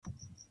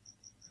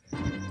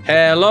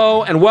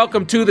Hello and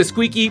welcome to the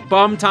Squeaky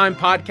Bum Time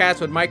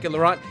podcast with Mike and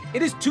Laurent.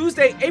 It is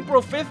Tuesday,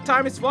 April 5th.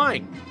 Time is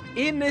flying.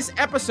 In this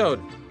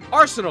episode,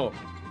 Arsenal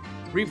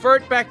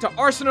revert back to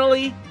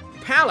Arsenal-y.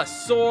 Palace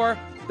soar.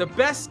 The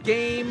best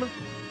game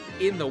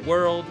in the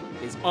world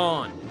is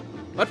on.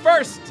 But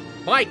first,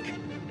 Mike,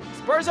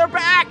 Spurs are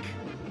back.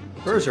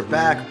 Spurs are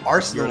back.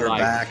 Arsenal are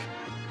back.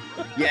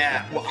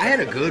 Yeah, well, I had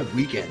a good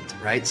weekend,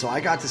 right? So I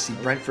got to see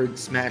Brentford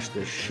smash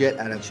the shit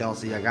out of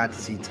Chelsea. I got to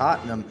see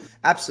Tottenham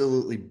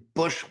absolutely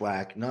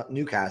bushwhack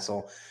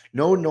Newcastle.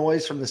 No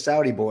noise from the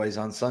Saudi boys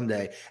on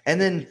Sunday.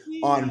 And then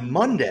on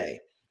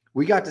Monday,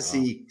 we got to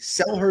see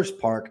Selhurst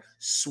Park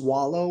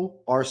swallow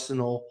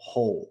Arsenal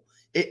whole.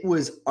 It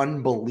was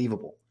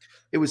unbelievable.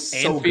 It was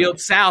so Anfield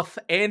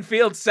good.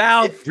 Anfield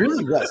South. It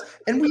really was.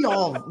 And we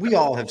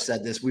all have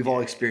said this. We've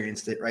all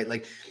experienced it, right?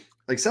 Like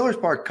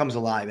Selhurst Park comes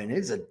alive, and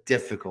it's a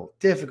difficult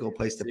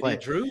place to play.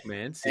 City drew,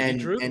 man.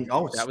 And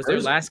that was their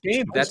last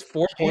game. That's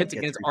 4 points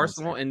against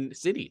Arsenal and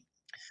City.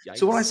 Yikes.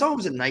 So when I saw it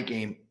was a night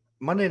game,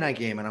 Monday night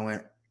game, and I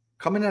went,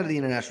 coming out of the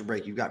international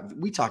break,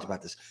 we talked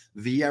about this.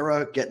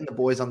 Vieira getting the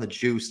boys on the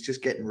juice,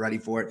 just getting ready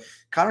for it.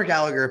 Conor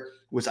Gallagher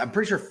was, I'm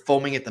pretty sure,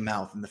 foaming at the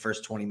mouth in the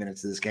first 20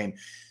 minutes of this game.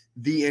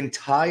 The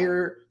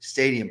entire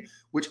stadium,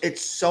 which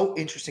it's so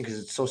interesting because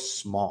it's so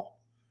small,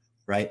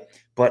 right?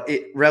 But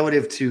it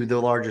relative to the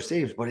larger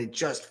stadiums, but it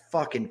just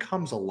fucking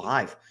comes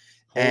alive.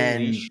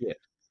 Holy shit.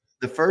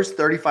 The first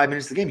 35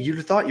 minutes of the game, you'd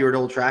have thought you were at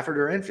Old Trafford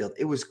or Anfield.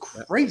 It was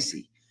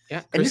crazy.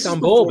 Yeah,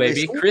 Istanbul,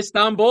 baby.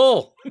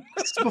 Istanbul.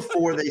 This is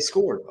before they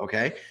scored,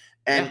 okay?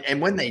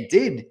 And when they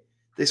did,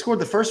 they scored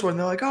the first one.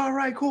 They're like, all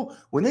right, cool.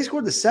 When they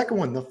scored the second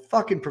one, the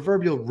fucking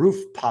proverbial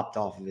roof popped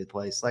off of the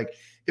place. Like,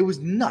 it was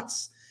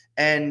nuts.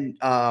 And,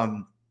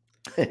 I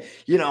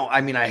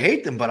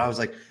hate them, but I was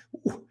like,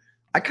 ooh,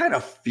 I kind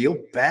of feel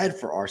bad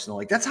for Arsenal.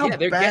 Like, that's how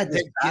bad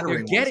this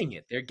battering was.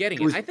 They're getting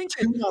it. Was I think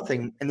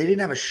 2-0, and they didn't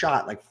have a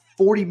shot like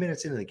 40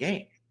 minutes into the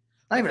game.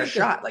 Not even a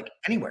shot, like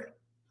anywhere.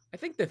 I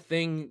think the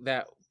thing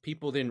that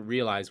people didn't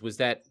realize was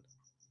that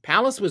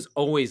Palace was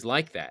always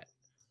like that.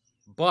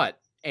 But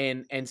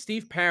and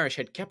Steve Parish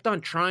had kept on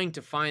trying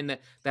to find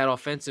that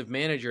offensive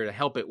manager to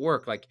help it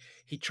work. Like,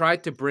 he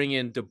tried to bring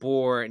in De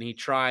Boer, and he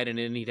tried, and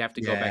then he'd have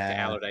to go back to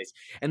Allardyce.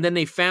 And then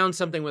they found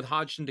something with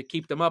Hodgson to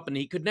keep them up, and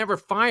he could never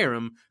fire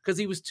him because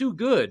he was too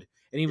good.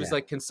 And he was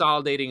like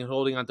consolidating and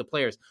holding on to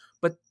players.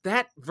 But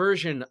that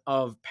version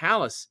of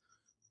Palace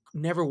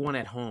never won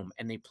at home,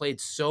 and they played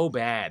so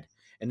bad.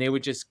 And they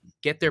would just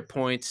get their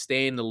points,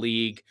 stay in the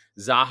league.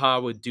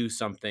 Zaha would do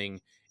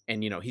something.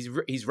 And,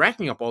 he's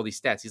racking up all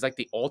these stats. He's like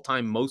the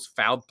all-time most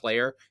fouled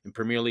player in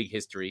Premier League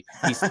history.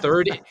 He's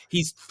third.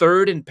 He's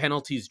third in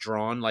penalties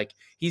drawn. Like,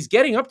 he's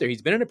getting up there.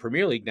 He's been in the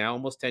Premier League now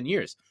almost 10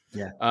 years.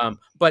 Yeah.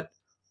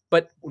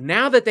 But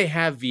now that they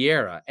have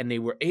Vieira and they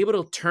were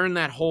able to turn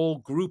that whole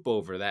group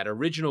over, that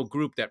original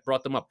group that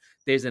brought them up,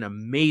 there's an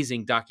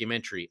amazing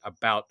documentary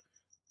about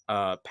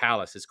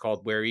Palace. It's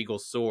called Where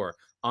Eagles Soar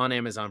on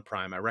Amazon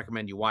Prime. I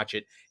recommend you watch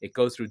it. It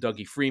goes through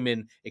Dougie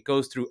Freeman. It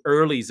goes through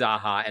early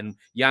Zaha and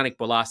Yannick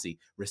Bolasie.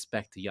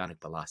 Respect to Yannick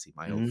Bolasie,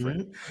 my old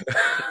friend.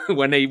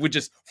 When they would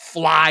just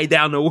fly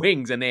down the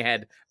wings, and they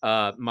had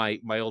my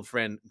old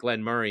friend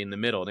Glenn Murray in the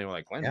middle. And they were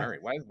like, Glenn Murray,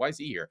 why is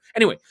he here?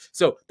 Anyway,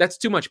 so that's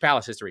too much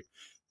Palace history.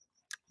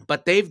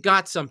 But they've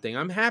got something.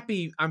 I'm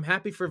happy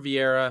for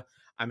Vieira.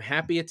 I'm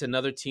happy it's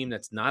another team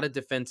that's not a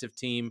defensive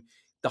team.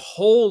 The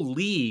whole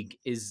league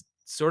is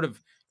sort of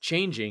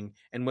changing,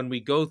 and when we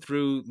go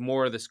through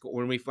more of the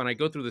when I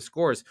go through the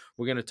scores,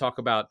 we're going to talk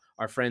about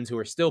our friends who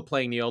are still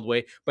playing the old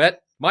way.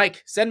 But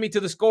Mike, send me to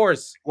the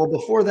scores. Well,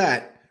 before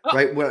that,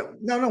 right? Well,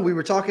 no, we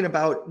were talking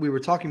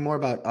more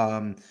about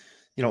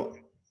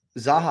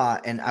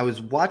Zaha, and I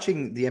was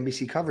watching the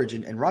NBC coverage,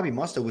 and Robbie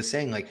Musto was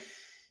saying, like,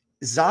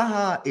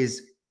 Zaha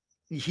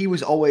he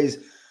was always,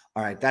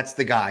 all right, that's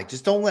the guy.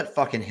 Just don't let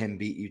fucking him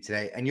beat you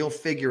today, and you'll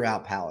figure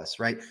out Palace,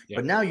 right? Yep.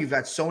 But now you've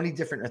got so many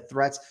different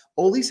threats.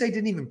 Olise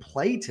didn't even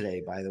play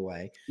today, by the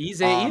way.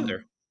 Eze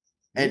either.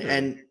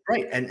 And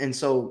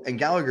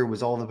Gallagher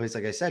was all over the place,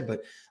 like I said.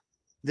 But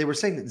they were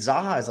saying that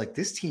Zaha is like,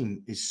 this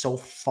team is so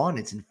fun,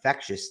 it's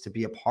infectious to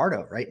be a part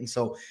of, right? And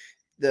so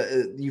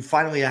you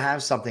finally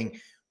have something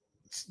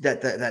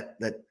that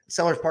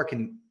Selhurst Park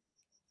can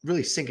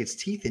really sink its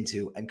teeth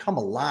into and come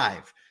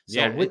alive.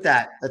 So with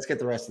that, let's get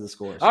the rest of the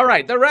scores. All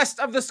right, the rest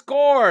of the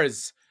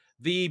scores.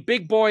 The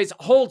big boys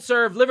hold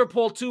serve.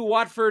 Liverpool 2,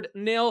 Watford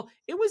 0.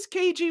 It was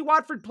cagey.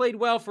 Watford played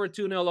well for a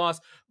 2-0 loss.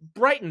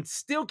 Brighton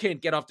still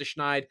can't get off the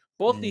schneid.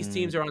 Both these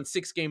teams are on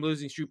 6-game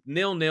losing streak.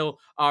 0-0.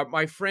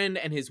 My friend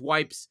and his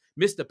wipes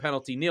missed a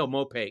penalty. Neil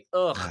Mopay.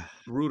 Ugh,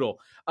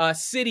 brutal.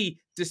 City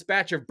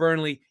dispatch of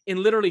Burnley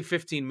in literally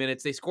 15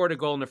 minutes. They scored a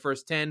goal in the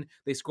first 10.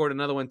 They scored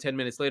another one 10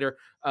 minutes later.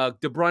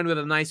 De Bruyne with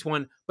a nice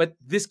one. But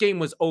this game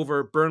was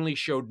over. Burnley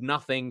showed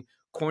nothing.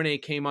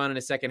 Cornet came on in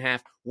the second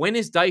half. When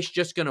is Dice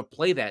just going to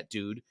play that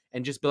dude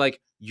and just be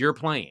like, you're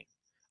playing?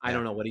 I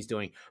don't know what he's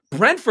doing.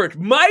 Brentford,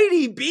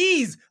 mighty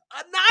bees,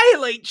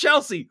 annihilate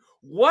Chelsea.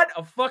 What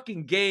a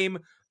fucking game.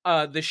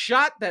 The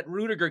shot that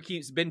Rudiger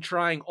keeps been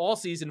trying all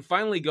season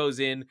finally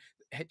goes in.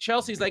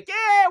 Chelsea's like,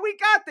 yeah, we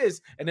got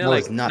this. And they're That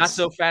was like, not nuts.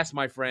 so fast,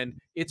 my friend.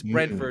 It's Mm-mm.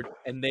 Brentford,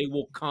 and they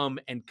will come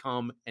and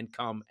come and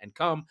come and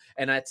come.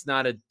 And that's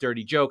not a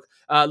dirty joke.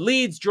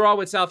 Leeds draw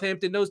with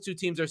Southampton. Those two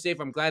teams are safe.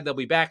 I'm glad they'll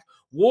be back.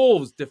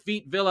 Wolves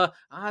defeat Villa.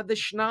 The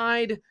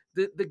Schneid,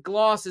 the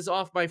gloss is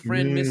off, my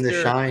friend, The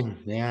Mr. shine.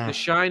 The Yeah.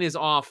 shine is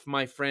off,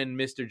 my friend,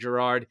 Mr.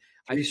 Gerard.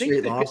 I 3 think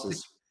straight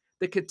losses.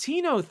 the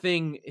Coutinho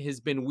thing has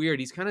been weird.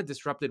 He's kind of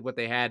disrupted what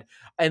they had.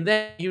 And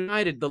then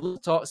United, the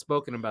little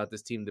spoken about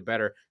this team, the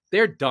better.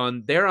 They're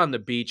done. They're on the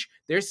beach.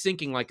 They're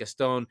sinking like a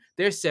stone.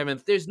 They're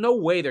seventh. There's no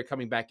way they're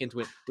coming back into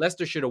it.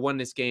 Leicester should have won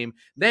this game.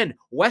 Then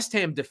West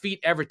Ham defeat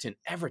Everton.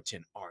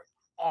 Everton are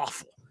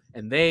awful,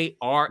 and they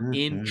are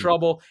in Mm-hmm.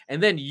 trouble.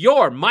 And then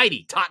your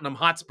mighty Tottenham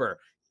Hotspur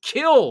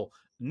kill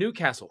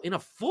Newcastle in a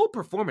full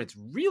performance.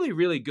 Really,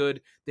 really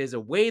good. There's a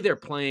way they're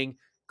playing.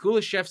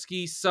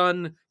 Kulishevsky,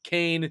 Son,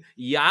 Kane,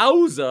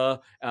 Yauza,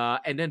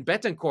 and then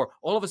Betancourt.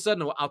 All of a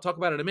sudden, I'll talk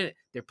about it in a minute.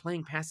 They're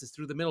playing passes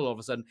through the middle all of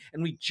a sudden.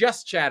 And we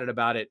just chatted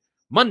about it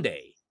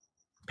Monday.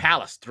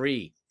 Palace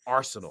 3,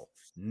 Arsenal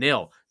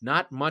 0.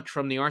 Not much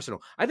from the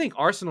Arsenal. I think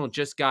Arsenal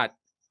just got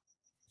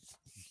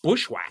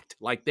bushwhacked.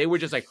 Like they were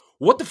just like,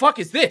 what the fuck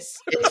is this?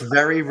 It's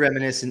very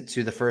reminiscent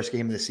to the first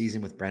game of the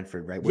season with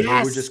Brentford, right? Where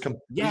they were just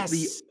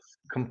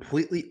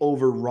completely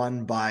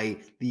overrun by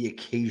the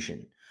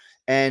occasion.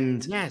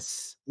 And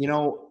yes,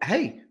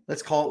 hey,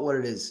 let's call it what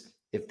it is.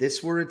 If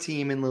this were a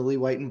team in lily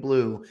white and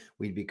blue,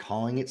 we'd be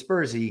calling it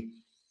Spursy.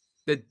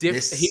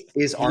 This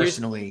is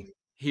Arsenal-y.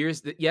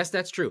 Yes,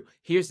 that's true.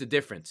 Here's the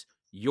difference.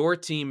 Your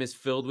team is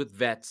filled with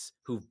vets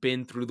who've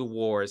been through the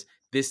wars.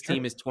 This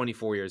team is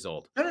 24 years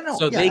old. No.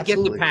 So yeah, they absolutely.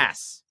 get the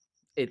pass.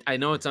 I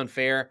know it's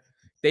unfair.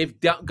 They've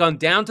gone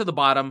down to the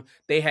bottom.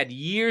 They had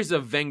years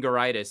of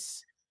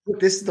Wengeritis. Look,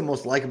 this is the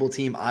most likable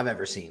team I've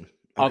ever seen.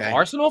 Okay? Of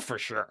Arsenal, for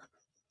sure.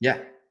 Yeah.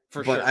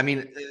 For but sure. I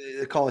mean,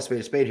 call a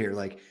spade here.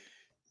 Like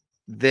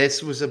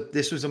this was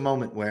a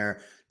moment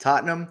where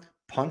Tottenham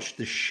punched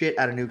the shit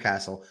out of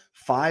Newcastle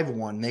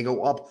 5-1. They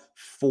go up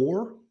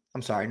 4.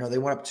 I'm sorry, no, they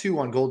went up 2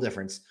 on goal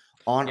difference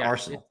on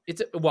Arsenal.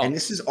 And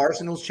this is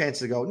Arsenal's chance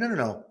to go,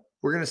 no.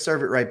 We're going to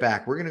serve it right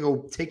back. We're going to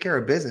go take care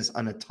of business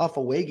on a tough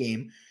away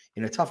game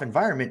in a tough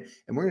environment,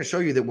 and we're going to show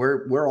you that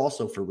we're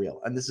also for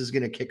real. And this is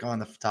going to kick on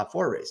the top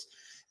 4 race.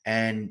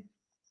 And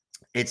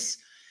it's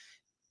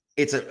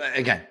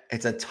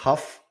a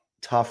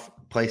tough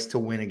place to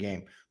win a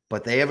game,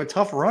 but they have a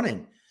tough run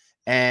in.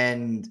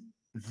 And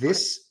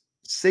this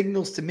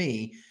signals to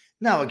me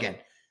now, again,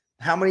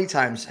 how many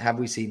times have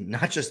we seen,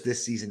 not just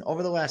this season,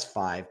 over the last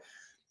 5,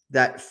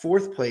 that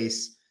 4th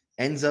place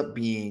ends up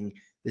being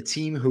the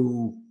team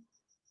who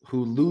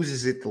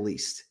loses it the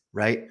least,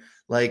 right?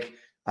 Like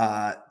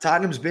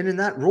Tottenham's been in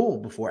that role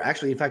before.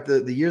 Actually, in fact,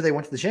 the year they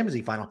went to the Champions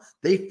League final,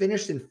 they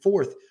finished in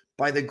 4th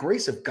by the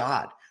grace of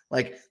God.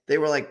 Like they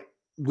were like,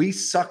 we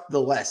sucked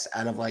the less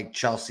out of like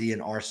Chelsea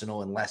and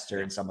Arsenal and Leicester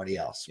and somebody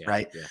else,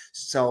 right? Yeah.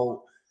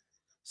 So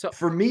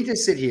for me to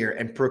sit here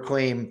and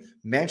proclaim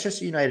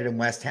Manchester United and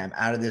West Ham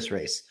out of this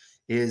race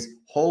is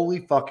holy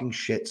fucking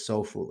shit,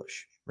 so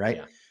foolish,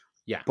 right?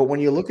 Yeah. But when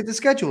you look at the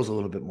schedules a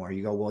little bit more,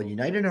 you go, well,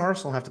 United and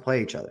Arsenal have to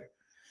play each other.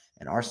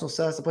 And Arsenal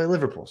still has to play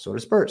Liverpool. So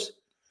does Spurs.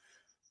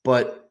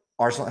 But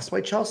Arsenal has to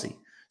play Chelsea.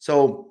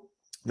 So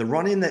the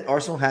run-in that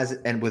Arsenal has,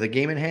 and with a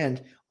game in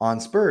hand on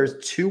Spurs,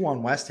 2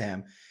 on West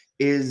Ham,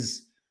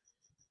 is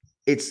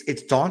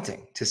it's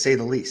daunting to say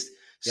the least.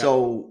 Yeah.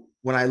 So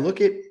when I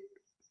look at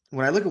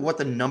what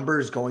the number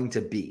is going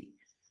to be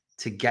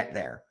to get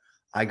there,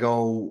 I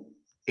go,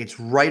 it's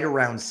right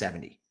around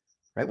 70,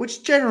 right?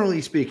 Which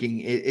generally speaking,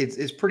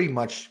 it's pretty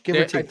much give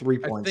or take 3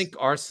 points. I think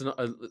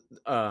Arsenal,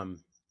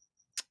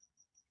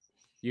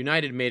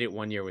 United made it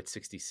one year with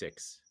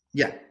 66.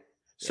 Yeah.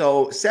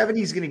 So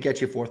 70 is going to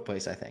get you 4th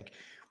place, I think,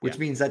 which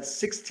means that's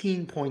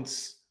 16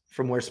 points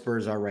from where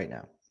Spurs are right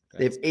now.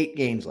 They have 8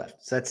 games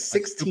left. So that's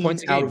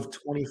 16 out of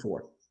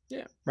 24.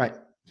 Yeah. Right.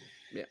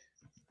 Yeah.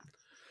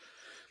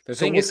 The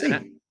thing is,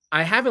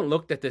 I haven't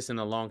looked at this in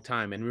a long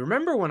time. And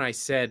remember when I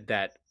said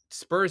that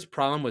Spurs'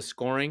 problem was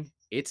scoring?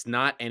 It's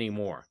not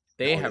anymore.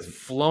 They have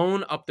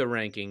flown up the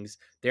rankings.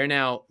 They're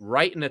now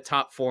right in the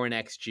top 4 in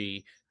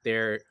XG.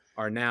 They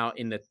are now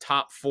in the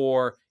top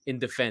 4 in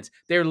defense.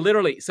 They're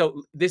literally,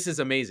 so this is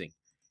amazing.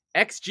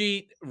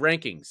 XG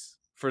rankings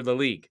for the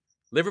league.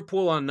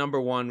 Liverpool on number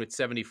 1 with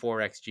 74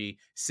 XG.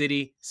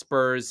 City,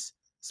 Spurs.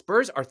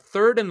 Spurs are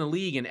 3rd in the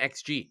league in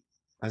XG.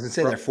 I was going to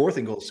say they're 4th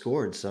in goals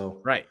scored.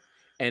 So right,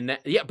 and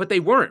but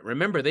they weren't.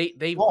 Remember,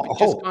 they've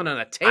just gone on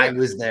a tear. I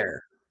was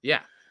there.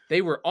 Yeah,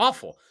 they were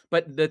awful.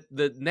 But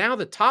now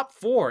the top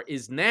 4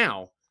 is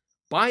now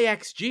by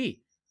XG.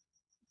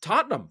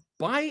 Tottenham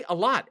by a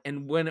lot.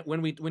 And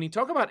when you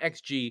talk about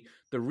XG,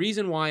 the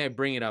reason why I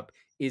bring it up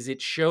is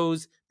it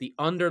shows the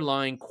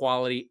underlying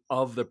quality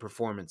of the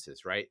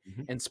performances, right?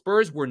 Mm-hmm. And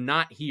Spurs were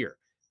not here.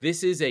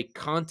 This is a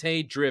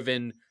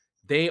Conte-driven,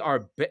 they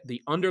are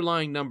the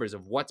underlying numbers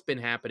of what's been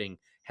happening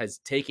has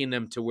taken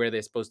them to where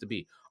they're supposed to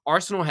be.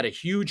 Arsenal had a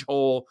huge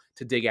hole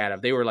to dig out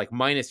of. They were like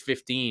minus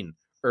 15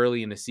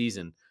 early in the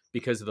season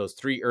because of those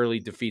 3 early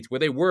defeats where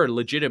they were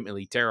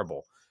legitimately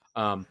terrible.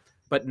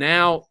 But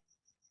now,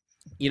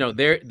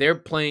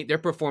 they're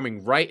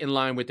performing right in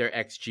line with their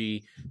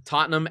XG.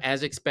 Tottenham,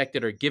 as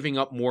expected, are giving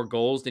up more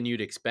goals than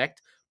you'd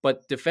expect,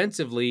 but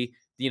defensively,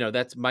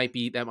 that might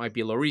be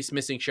Lloris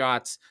missing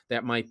shots,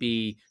 that might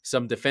be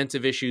some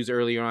defensive issues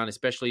earlier on,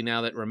 especially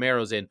now that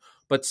Romero's in.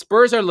 But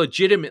Spurs are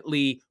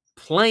legitimately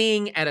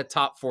playing at a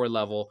top 4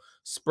 level.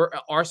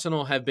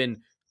 Arsenal have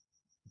been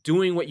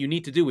doing what you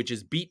need to do, which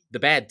is beat the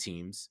bad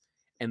teams,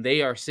 and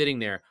they are sitting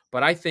there.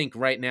 But I think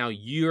right now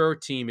your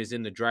team is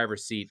in the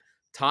driver's seat.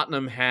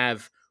 Tottenham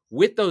have,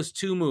 with those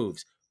 2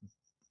 moves,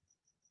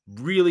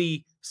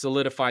 really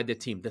solidified the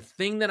team. The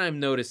thing that I'm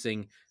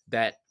noticing,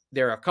 that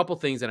there are a couple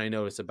things that I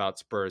notice about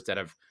Spurs that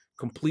have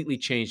completely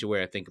changed the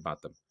way I think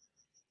about them.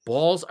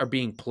 Balls are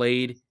being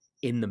played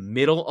in the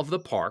middle of the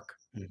park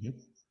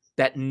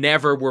that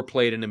never were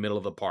played in the middle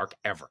of the park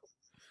ever.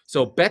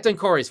 So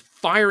Betancourt is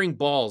firing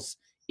balls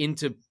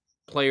into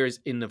players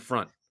in the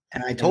front.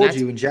 And I told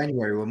you in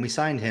January when we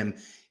signed him,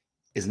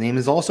 his name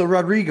is also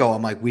Rodrigo.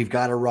 I'm like, we've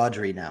got a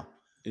Rodri now.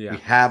 Yeah. We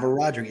have a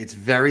Rodri. It's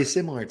very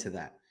similar to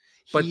that.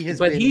 He has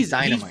been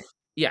dynamite.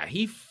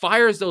 He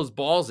fires those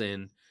balls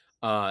in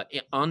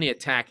on the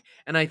attack.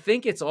 And I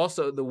think it's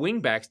also the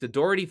wingbacks, the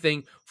Doherty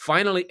thing.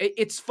 Finally,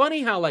 it's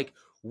funny how, like,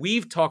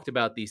 we've talked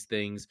about these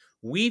things.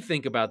 We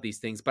think about these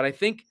things, but I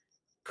think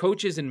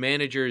coaches and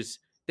managers,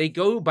 they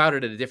go about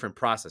it at a different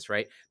process,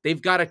 right?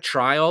 They've got to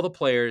try all the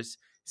players,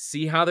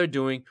 see how they're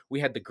doing. We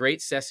had the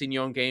great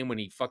Sessegnon game when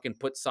he fucking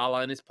put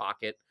Salah in his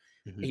pocket.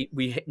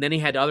 Then he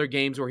had other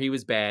games where he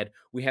was bad.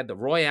 We had the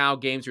Royale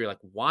games where you're like,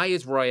 why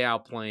is Royale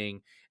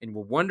playing? And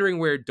we're wondering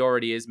where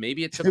Doherty is.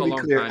 Maybe it took a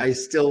long time. I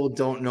still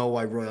don't know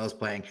why Royale's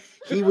playing.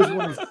 He was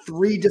one of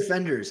 3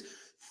 defenders.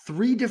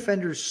 3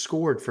 defenders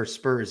scored for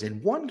Spurs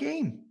in one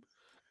game.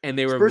 And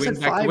they were Spurs wing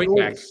had back 5 to wing goals.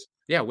 back.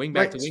 Yeah, wing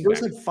back to wing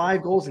Spurs back. had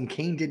 5 goals and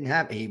Kane didn't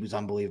have. He was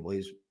unbelievable. He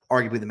was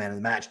arguably the man of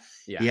the match.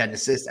 Yeah. He had an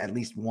assist, at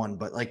least one.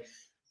 But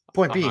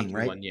point being,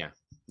 right? One, yeah.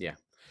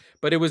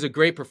 But it was a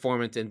great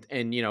performance, and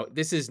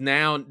this is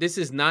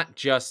not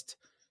just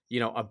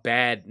a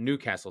bad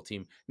Newcastle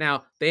team.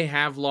 Now they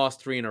have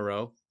lost 3 in a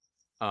row.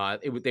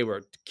 They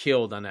were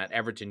killed on that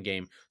Everton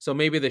game, so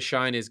maybe the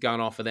shine has gone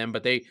off of them.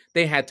 But they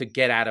had to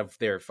get out of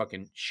their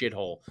fucking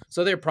shithole,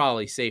 so they're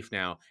probably safe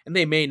now. And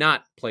they may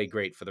not play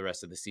great for the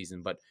rest of the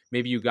season, but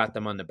maybe you got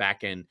them on the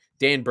back end.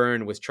 Dan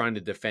Burn was trying to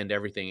defend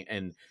everything,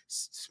 and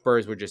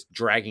Spurs were just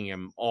dragging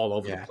him all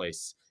over the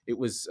place. It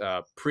was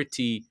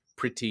pretty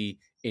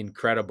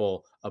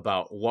incredible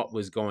about what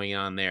was going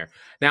on there.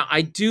 Now,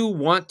 I do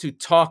want to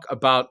talk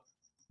about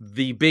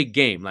the big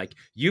game. Like,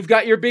 you've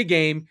got your big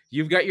game,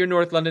 you've got your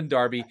North London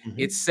derby.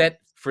 It's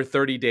set for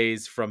 30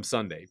 days from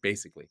Sunday,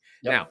 basically.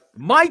 Now,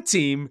 my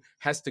team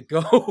has to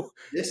go.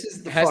 This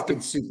is the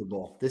fucking Super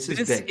Bowl. This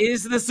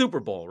is the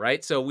Super Bowl,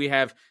 right? So we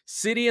have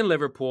City and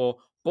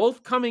Liverpool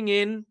both coming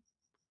in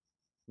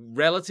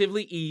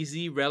relatively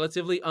easy,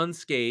 relatively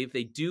unscathed.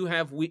 They do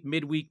have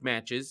midweek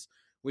matches,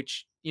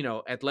 which,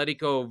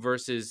 Atletico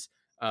versus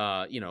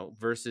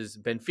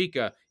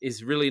Benfica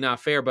is really not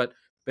fair, but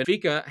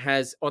Benfica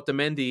has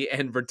Otamendi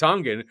and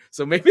Vertonghen,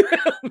 so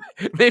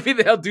maybe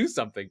they'll do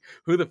something.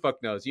 Who the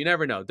fuck knows? You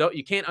never know.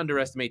 You can't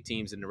underestimate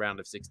teams in the round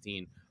of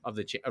 16 of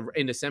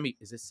in the semi.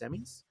 Is it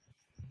semis?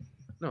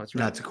 No, it's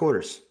right. No, it's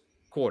quarters.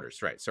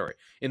 Quarters, right? Sorry.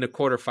 In the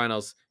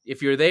quarterfinals,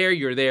 if you're there,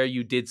 you're there.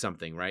 You did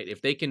something, right?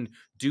 If they can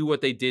do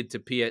what they did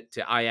to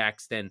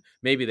Ajax, then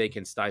maybe they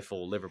can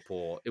stifle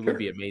Liverpool. It would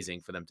be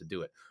amazing for them to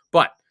do it.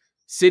 But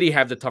City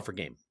have the tougher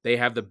game. They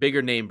have the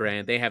bigger name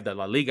brand. They have the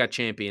La Liga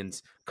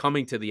champions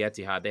coming to the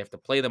Etihad. They have to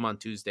play them on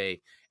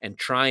Tuesday and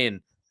try and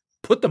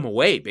put them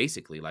away,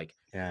 basically.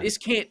 This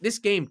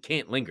game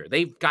can't linger.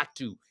 They've got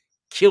to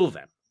kill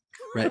them.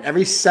 Right.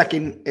 Every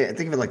second, think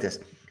of it like this.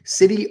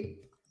 City,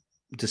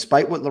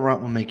 despite what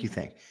Laurent will make you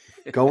think,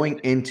 going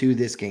into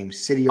this game,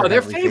 City are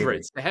they're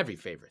favorites. They're heavy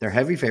favorites. They're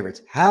heavy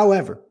favorites.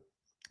 However,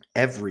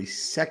 every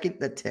second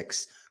that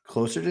ticks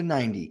closer to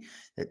 90,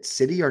 that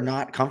City are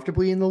not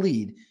comfortably in the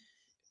lead,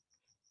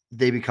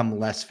 they become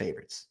less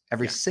favorites.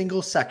 Every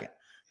single second,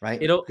 right?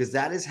 Because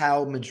that is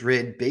how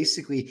Madrid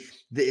basically,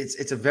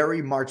 it's a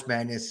very March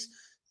Madness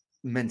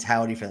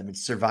mentality for them.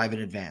 It's survive in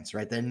advance,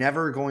 right? They're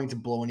never going to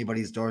blow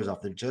anybody's doors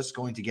off. They're just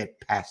going to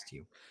get past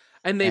you.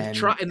 And they've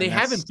tried, and they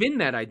haven't been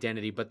that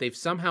identity, but they've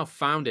somehow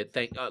found it.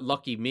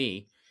 Lucky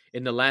me.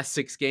 In the last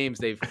 6 games,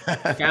 they've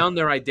found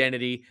their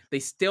identity. They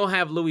still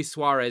have Luis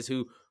Suarez,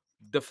 who,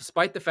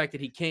 despite the fact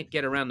that he can't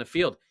get around the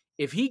field,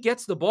 if he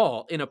gets the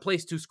ball in a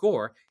place to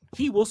score,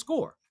 he will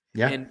score.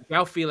 Yeah. And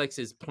João Felix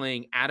is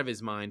playing out of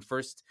his mind.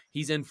 First,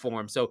 he's in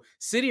form. So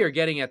City are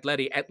getting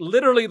Atleti at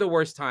literally the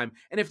worst time.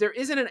 And if there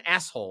isn't an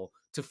asshole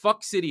to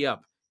fuck City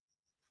up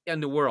in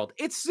the world,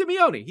 it's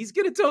Simeone. He's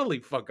going to totally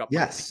fuck up.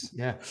 Yes.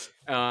 Yeah.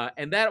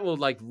 And that will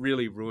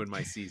really ruin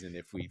my season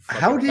if we.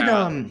 How did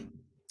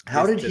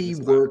he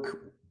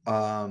work?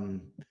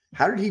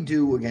 How did he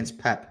do against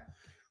Pep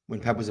when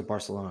Pep was at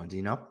Barcelona? Do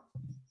you know?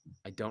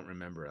 I don't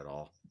remember at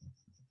all.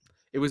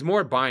 It was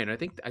more Bayern. I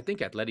think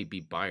Atleti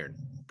beat Bayern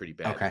pretty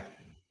bad. Okay.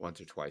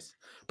 Once or twice.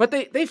 But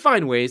they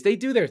find ways. They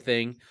do their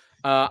thing.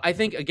 I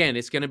think again,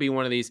 it's going to be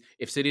one of these.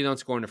 If City don't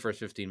score in the first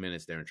 15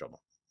 minutes, they're in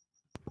trouble.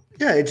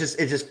 Yeah, it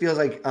just feels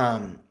like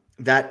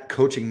that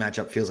coaching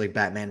matchup feels like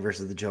Batman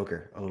versus the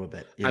Joker a little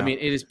bit, I mean,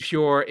 it is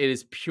pure. It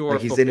is pure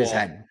like he's in his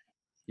football. head.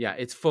 Yeah,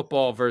 it's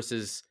football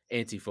versus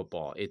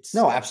anti-football.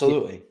 No,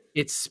 absolutely.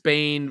 It's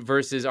Spain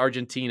versus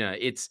Argentina.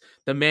 It's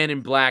the man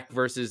in black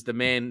versus the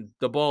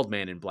bald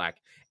man in black.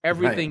 Right.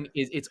 Everything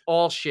is it's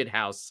all shit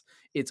house.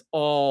 It's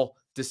all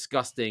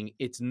disgusting.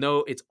 It's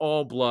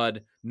all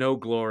blood, no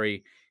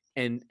glory.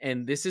 And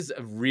this is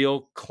a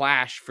real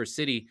clash for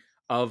City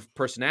of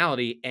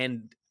personality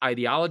and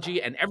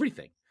ideology and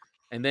everything.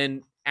 And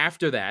then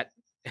after that,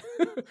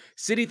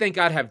 City, thank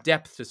God, have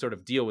depth to sort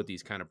of deal with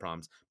these kind of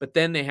problems. But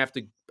then they have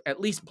to at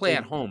least play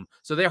at They home.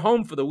 So they're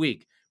home for the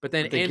week. But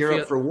then but they gear up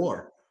Anfield, for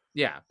war.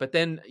 yeah. But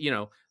then,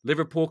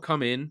 Liverpool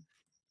come in.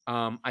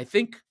 I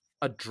think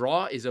a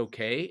draw is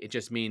okay. It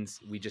just means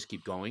we just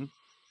keep going.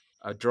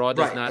 A draw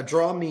does Right. A not,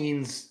 draw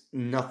means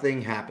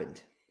nothing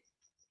happened.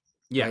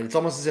 yeah, Right. It's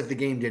almost as if the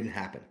game didn't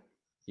happen.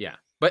 yeah.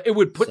 But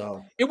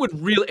So it would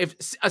really, if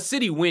a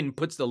City win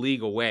puts the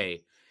league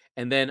away,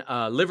 and then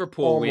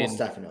Liverpool almost win,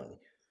 definitely.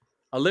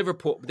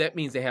 that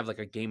means they have like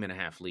a game and a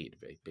half lead,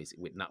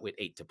 basically, not with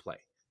 8 to play.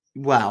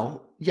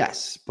 Well,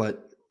 yes,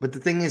 but the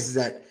thing is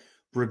that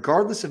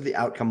regardless of the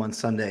outcome on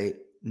Sunday,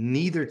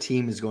 neither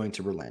team is going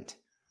to relent,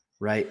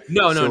 right?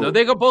 No, no, no. So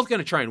They're both going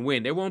to try and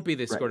win. There won't be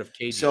this right. sort of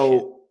cagey shit.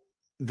 So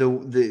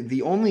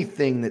the only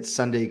thing that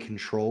Sunday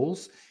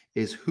controls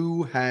is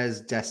who has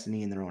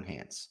destiny in their own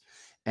hands.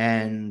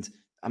 And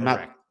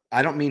Correct.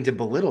 I don't mean to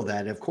belittle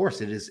that. Of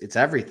course it is, it's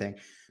everything.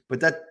 But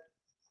that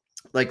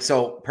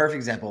so perfect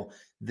example,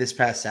 this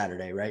past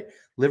Saturday, right?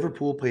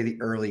 Liverpool play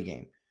the early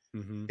game.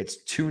 Mm-hmm.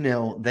 It's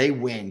 2-0. They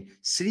win.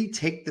 City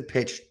take the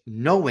pitch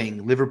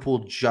knowing Liverpool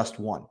just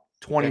won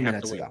 20 They have to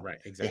minutes win, ago. right?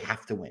 They Exactly.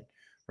 have to win,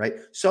 right?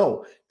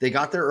 So they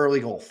got their early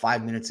goal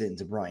 5 minutes in.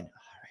 De Bruyne.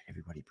 All right,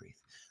 everybody breathe.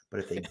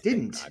 But Thank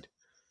God.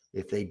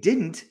 if they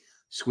didn't,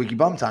 squeaky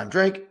bum time,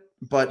 Drake.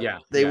 But Yeah,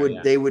 yeah,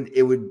 yeah. it would,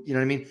 you know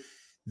what I mean?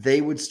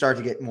 They would start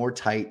to get more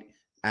tight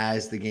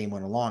as the game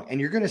went along. And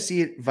you're going to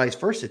see it vice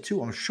versa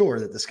too. I'm sure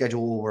that the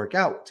schedule will work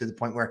out to the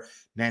point where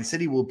Man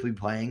City will be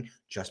playing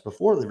just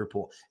before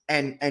Liverpool.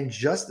 And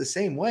just the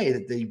same way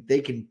that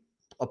they can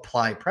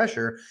apply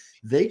pressure,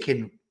 they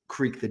can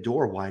creak the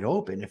door wide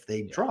open if they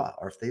Yeah. draw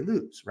or if they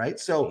lose, right?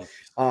 So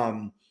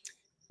Interesting.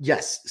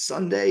 yes,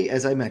 Sunday,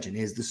 as I mentioned,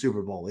 is the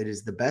Super Bowl. It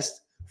is the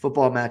best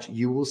football match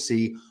you will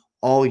see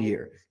all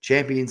year.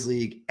 Champions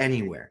League,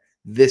 anywhere.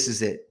 This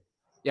is it.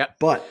 Yeah.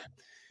 But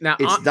Now,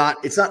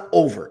 it's not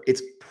over.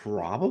 It's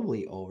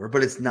probably over,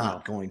 but it's no.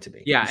 not going to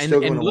be. Yeah, You're still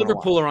going and to want to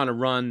Liverpool watch. are on a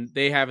run.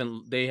 They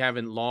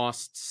haven't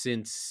lost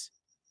since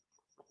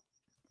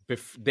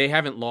they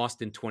haven't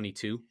lost in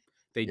 22.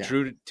 They Yeah.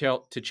 drew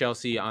to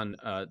Chelsea on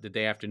the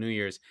day after New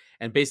Year's,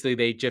 and basically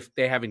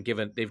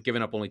they've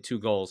given up only 2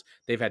 goals.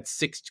 They've had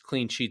 6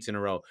 clean sheets in a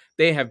row.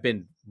 They have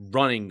been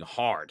running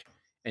hard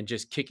and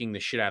just kicking the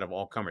shit out of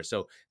all comers.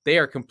 So they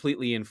are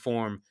completely in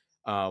form.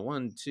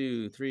 1,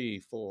 2, 3,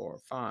 4,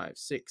 5,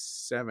 6,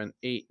 7,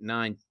 8,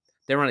 9.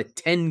 They're on a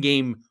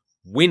 10-game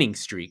winning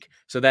streak.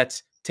 So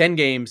that's 10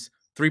 games,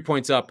 3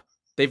 points up.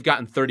 They've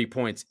gotten 30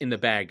 points in the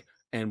bag,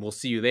 and we'll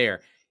see you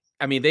there.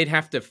 I mean, they'd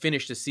have to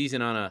finish the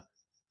season on a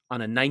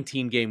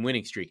 19-game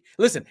winning streak.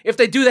 Listen, if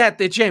they do that,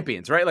 they're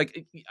champions, right?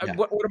 Like, Yeah.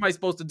 what am I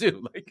supposed to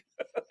do? Like,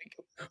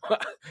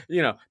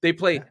 they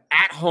play Yeah.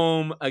 at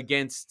home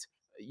against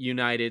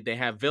United. They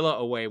have Villa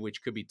away,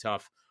 which could be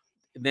tough.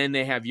 Then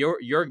they have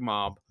Jurg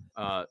Mob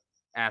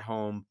at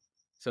home,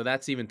 so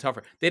that's even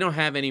tougher. They don't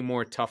have any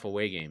more tough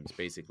away games.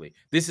 Basically,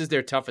 this is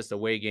their toughest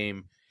away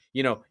game.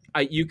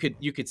 You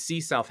could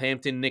see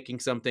Southampton nicking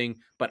something,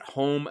 but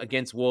home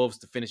against Wolves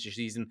to finish the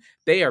season,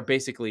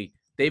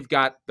 they've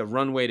got the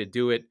runway to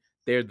do it.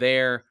 They're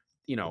there.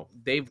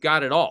 They've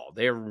got it all.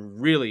 They're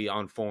really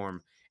on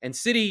form. And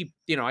City,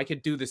 I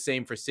could do the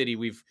same for City.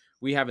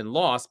 We haven't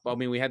lost, but I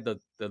mean, we had the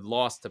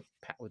loss to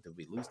what did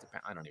we lose to?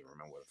 I don't even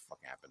remember what the fuck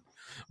happened.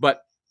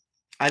 But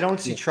I don't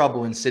see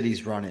trouble in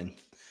City's running.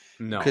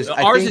 no, Because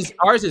I ours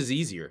think, is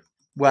easier.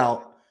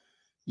 well,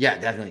 yeah,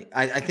 definitely.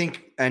 I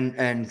think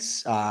and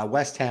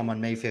West Ham on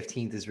May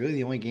 15th is really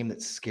the only game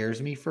that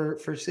scares me for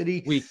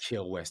City. We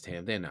kill West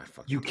Ham. They're not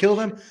fucking. You kill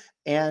them,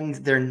 and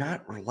they're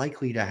not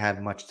likely to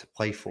have much to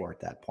play for at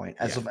that point.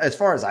 As Yeah. as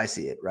far as I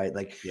see it, right?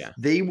 Like Yeah.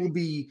 they will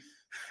be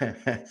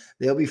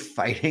they'll be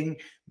fighting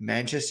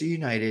Manchester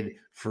United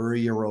for a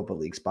Europa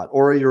League spot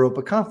or a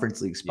Europa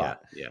Conference League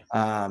spot. Yeah.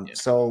 Yeah. Yeah.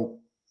 So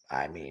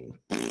I mean,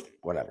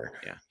 whatever.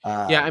 Yeah.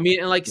 Yeah. I Um, mean,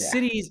 and like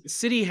yeah.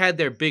 City had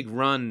their big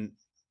run,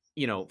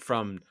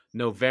 from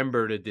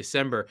November to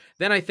December.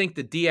 Then I think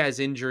the Diaz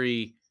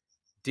injury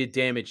did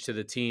damage to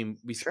the team.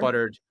 We Sure.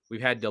 sputtered.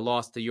 We've had the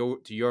loss to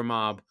your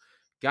mob.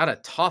 Got a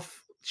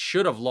tough.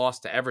 Should have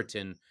lost to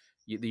Everton.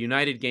 The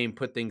United game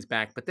put things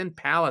back, but then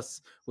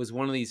Palace was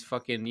one of these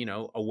fucking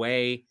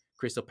away.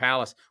 Crystal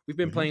Palace. We've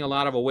been playing a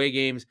lot of away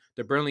games.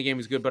 The Burnley game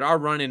is good, but our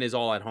run-in is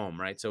all at home,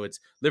 right? So it's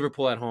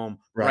Liverpool at home,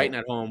 Right. Brighton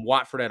at home,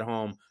 Watford at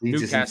home,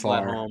 Leeds isn't Newcastle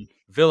at far. home,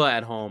 Villa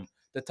at home.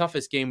 the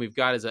toughest game we've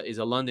got is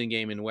a London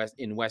game in West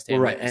Well, Ham.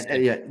 right, Like you and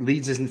said, yeah,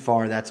 Leeds isn't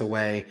far. That's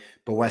away,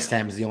 but yeah. West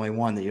Ham is the only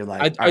one that you're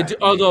like, all right,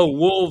 Although maybe.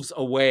 Wolves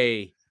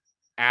away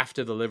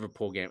after the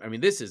Liverpool game. I mean,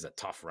 this is a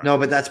tough run. No,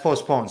 but that's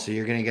postponed, so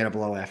you're going to get a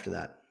blow after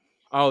that.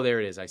 Oh, there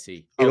it is. I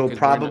see. Oh, It'll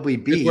because we're in probably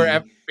because we're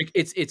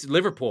be it's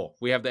Liverpool.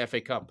 We have the FA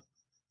Cup.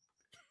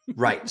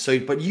 right. So,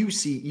 but you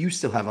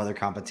still have other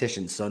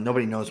competitions, so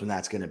nobody knows when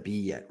that's going to be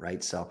yet,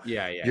 right? So,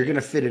 Yeah. you're going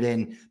to fit it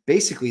in.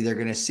 Basically, they're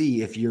going to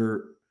see if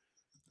you're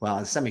well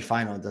in the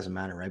semifinal. It doesn't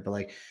matter, right? But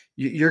like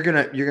you're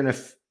gonna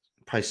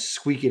probably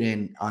squeak it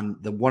in on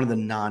the one of the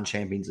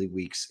non-Champions League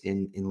weeks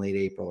in late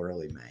April,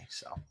 early May.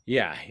 So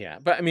Yeah.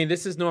 But I mean,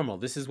 this is normal.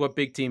 This is what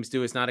big teams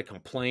do. It's not a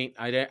complaint.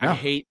 I no,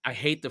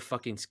 hate the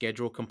fucking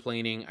schedule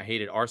complaining. I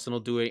hated Arsenal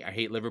doing it. I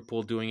hate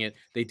Liverpool doing it.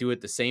 They do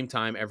it the same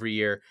time every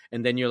year,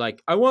 and then you're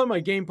like, I want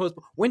my game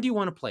postponed. When do you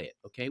want to play it?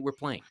 Okay, we're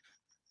playing.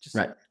 Just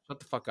right. shut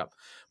the fuck up.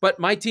 But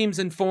my team's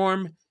in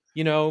form.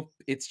 You know,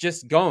 it's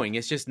just going.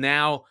 It's just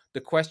now the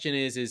question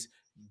is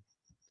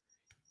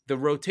the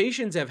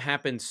rotations have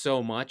happened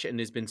so much, and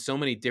there's been so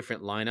many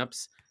different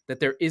lineups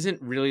that there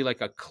isn't really like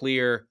a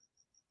clear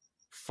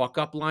fuck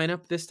up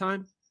lineup this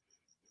time.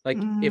 Like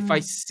if I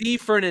Mm, see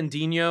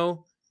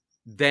Fernandinho,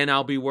 then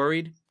I'll be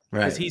worried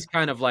because right. he's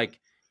kind of like,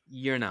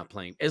 you're not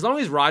playing. As long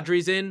as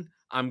Rodri's in,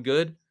 I'm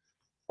good.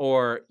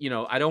 Or,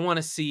 I don't want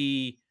to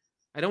see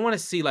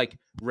like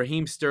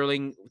Raheem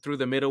Sterling through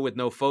the middle with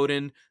no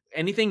Foden.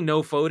 Anything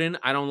no Foden,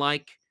 I don't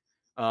like.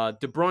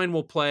 De Bruyne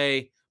will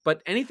play,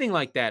 but anything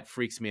like that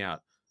freaks me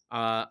out.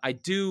 I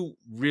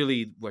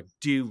really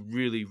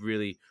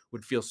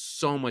would feel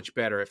so much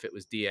better if it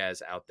was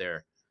Diaz out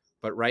there.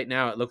 But right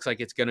now, it looks like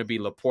it's going to be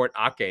Laporte,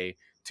 Ake,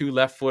 two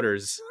left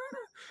footers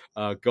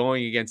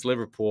going against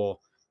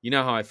Liverpool. You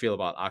know how I feel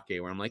about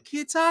Ake, where I'm like,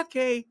 it's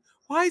Ake.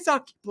 Why is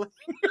Ake playing?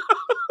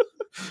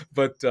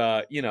 But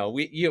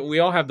we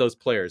all have those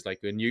players. Like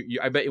when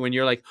I bet you when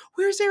you're like,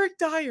 where's Eric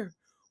Dyer?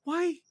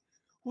 Why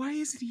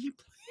isn't he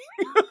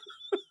playing?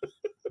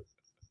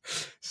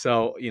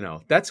 So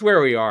that's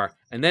where we are.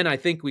 And then I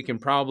think we can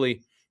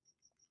probably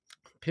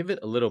pivot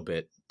a little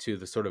bit to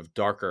the sort of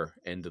darker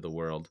end of the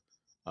world,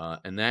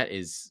 and that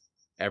is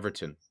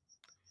Everton.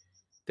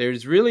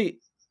 There's really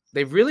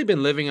they've really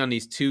been living on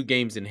these 2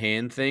 games in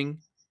hand thing,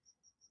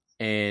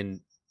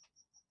 and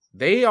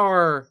they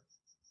are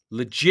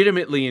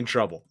legitimately in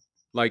trouble.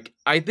 Like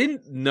I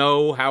didn't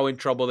know how in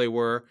trouble they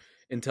were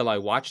until I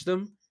watched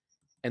them,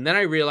 and then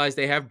I realized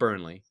they have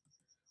Burnley.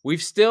 We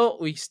still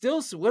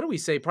what do we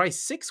say? Probably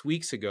 6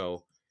 weeks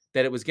ago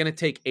that it was going to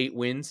take 8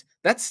 wins.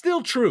 That's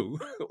still true,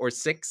 or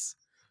 6.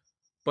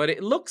 But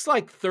it looks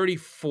like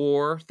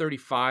 34,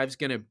 35 is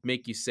going to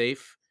make you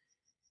safe.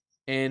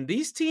 And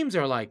these teams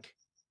are like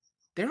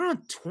they're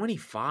on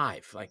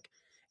 25. Like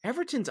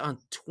Everton's on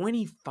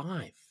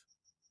 25.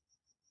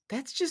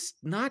 That's just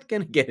not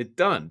going to get it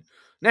done.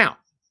 Now,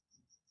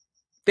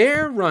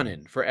 they're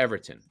running for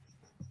Everton.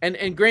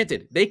 And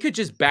granted, they could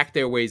just back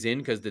their ways in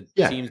because the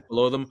Yeah. teams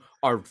below them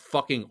are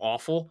fucking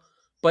awful.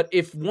 But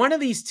if one of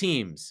these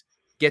teams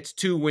gets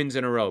 2 wins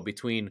in a row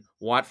between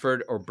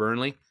Watford or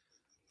Burnley,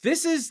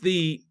 this is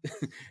the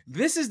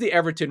this is the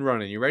Everton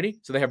run. And you ready?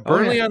 So they have Oh yeah.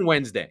 Burnley on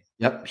Wednesday.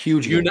 Yep.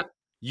 Huge game.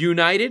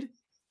 United,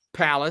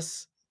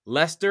 Palace,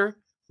 Leicester,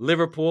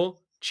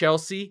 Liverpool,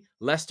 Chelsea,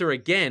 Leicester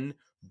again,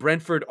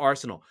 Brentford,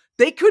 Arsenal.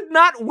 They could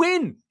not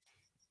win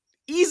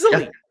Yeah.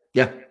 easily.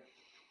 Yeah.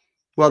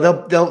 Well,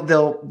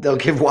 they'll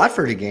give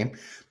Watford a game,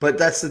 but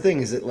that's the thing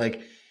is that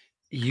like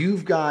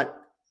you've got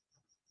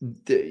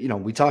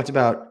we talked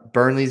about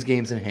Burnley's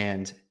games in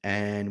hand,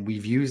 and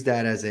we've used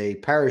that as a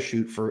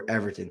parachute for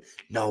Everton.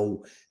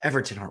 No,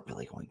 Everton aren't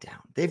really going down.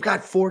 They've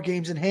got 4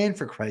 games in hand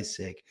for Christ's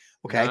sake.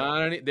 Okay,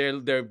 They're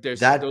that those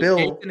games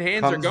bill in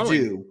hands are comes going.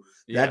 due.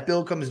 Yeah, That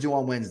bill comes due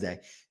on Wednesday.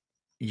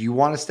 You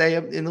want to stay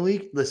up in the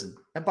league? Listen,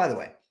 and by the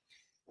way,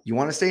 you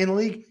want to stay in the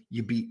league?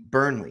 You beat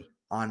Burnley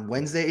on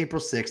Wednesday,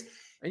 April 6th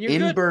and you're in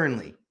good.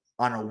 Burnley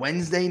on a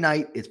Wednesday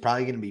night. It's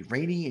probably going to be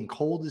rainy and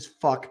cold as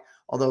fuck.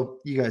 Although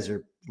you guys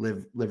are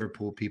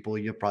Liverpool people,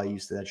 you're probably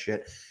used to that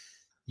shit.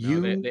 No,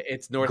 You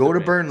it's north go of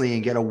to it. Burnley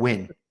and get a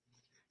win.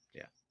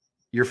 Yeah,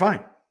 You're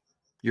fine.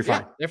 You're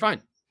fine. They're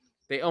fine.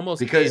 They almost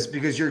because gave.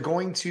 because you're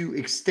going to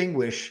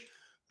extinguish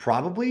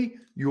probably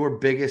your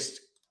biggest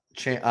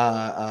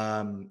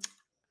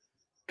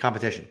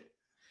competition,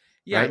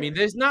 Yeah, I right? mean,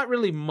 there's not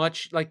really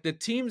much like the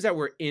teams that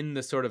were in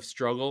the sort of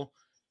struggle.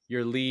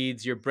 Your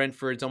Leeds, your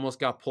Brentfords almost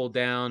got pulled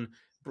down.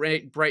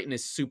 Brighton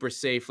is super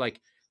safe. Like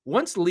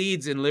once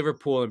Leeds and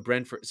Liverpool and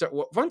Brentford,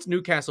 so once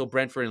Newcastle,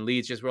 Brentford, and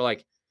Leeds just were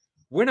like,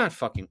 we're not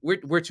fucking,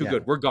 we're too Yeah.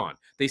 good. We're gone.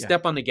 They Yeah.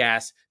 step on the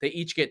gas. They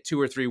each get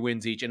 2 or 3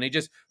 wins each, and they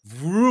just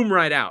vroom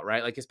right out,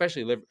 right? Like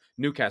especially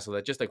Newcastle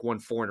that just like won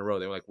 4 in a row.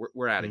 They were like,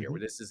 we're out of here.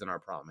 This isn't our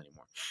problem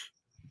anymore.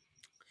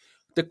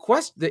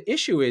 The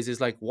issue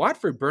is like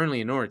Watford,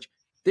 Burnley, and Norwich.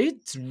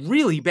 It's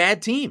really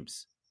bad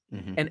teams,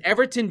 and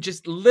Everton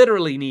just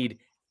literally need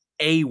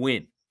a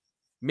win,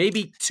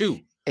 maybe 2.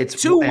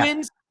 It's 2 yeah.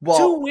 wins,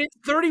 Well, 2 wins,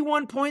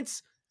 31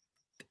 points.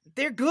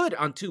 They're good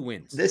on 2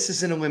 wins. this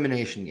is an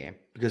elimination game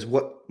because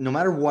no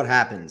matter what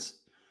happens,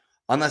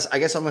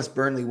 Unless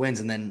Burnley wins,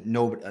 and then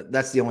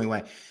that's the only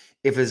way.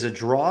 If it's a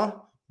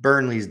draw,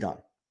 Burnley's done,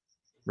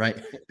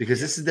 right? Because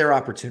this is their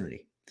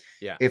opportunity.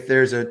 Yeah. If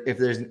there's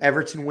an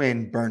Everton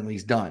win,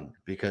 Burnley's done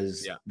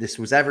because this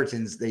was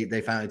Everton's.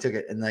 They finally took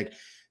it, and like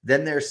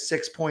then they're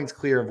 6 points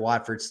clear of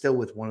Watford, still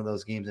with one of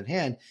those games in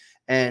hand,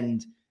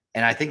 and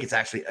I think it's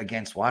actually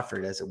against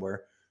Watford, as it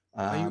were.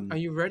 Are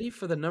you ready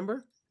for the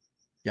number?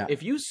 Yeah.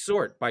 If you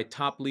sort by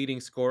top leading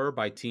scorer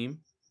by team,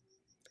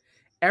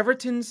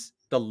 Everton's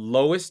the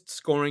lowest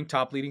scoring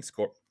top leading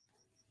scorer.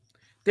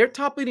 Their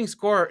top leading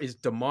scorer is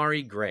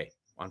Damari Gray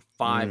on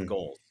 5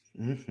 goals.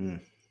 Mm-hmm.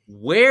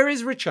 Where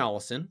is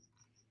Richarlison?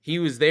 He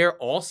was there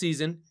all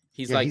season.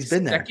 He's he's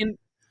been second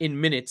in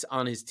minutes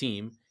on his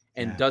team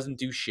and doesn't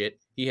do shit.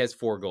 He has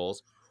 4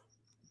 goals.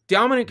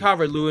 Dominic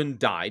Calvert-Lewin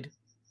died.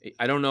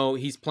 I don't know.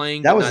 He's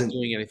playing but not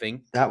doing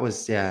anything. That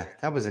was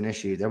an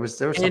issue. There was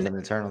something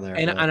internal there.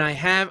 And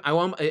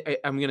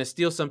I'm gonna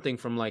steal something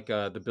from like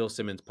the Bill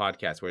Simmons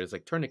podcast where it's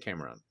like turn the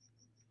camera on.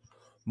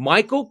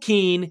 Michael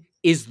Keane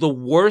is the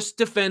worst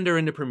defender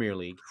in the Premier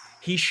League.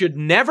 He should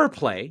never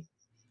play.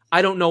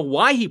 I don't know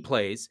why he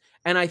plays,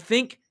 and I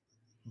think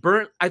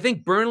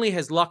Burnley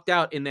has lucked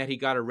out in that he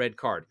got a red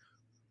card.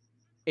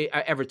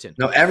 Everton.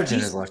 No, Everton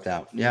has lucked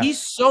out. Yeah. He's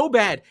so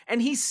bad,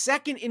 and he's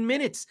second in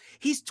minutes.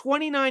 He's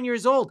 29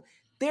 years old.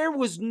 There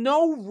was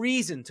no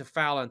reason to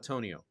foul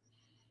Antonio.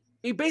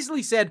 He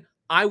basically said,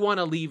 I want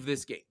to leave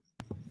this game.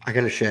 I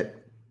got a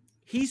shit.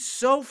 He's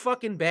so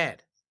fucking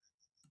bad.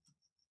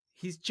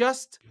 He's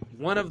just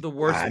one of the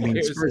worst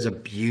players. Spurs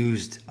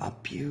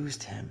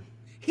abused him.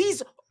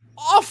 He's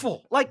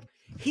awful. Like,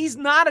 he's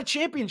not a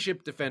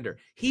championship defender.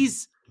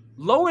 He's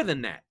lower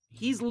than that.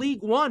 He's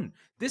League One.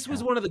 This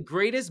was one of the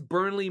greatest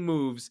Burnley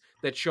moves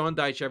that Sean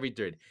Dyche ever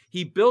did.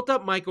 He built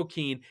up Michael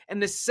Keane,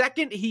 and the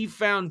second he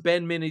found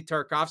Ben Mini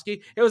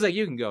Tarkovsky, it was like,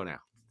 you can go now.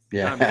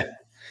 Yeah.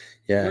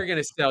 We're going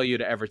to sell you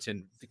to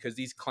Everton because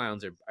these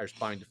clowns are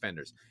spine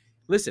defenders.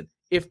 Listen,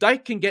 if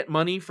Dyche can get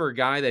money for a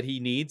guy that he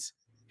needs,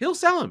 he'll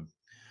sell him.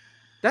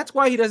 That's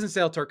why he doesn't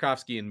sell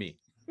Tarkovsky and me,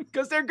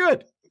 because they're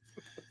good.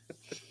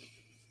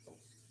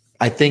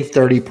 I think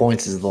 30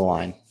 points is the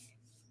line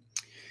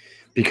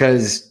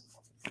because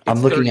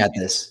I'm looking at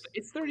this.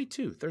 It's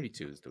 32.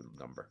 32 is the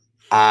number.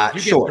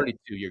 If you get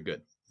 32, you're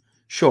good.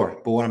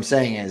 Sure. But what I'm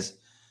saying is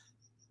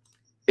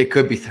it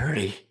could be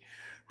 30,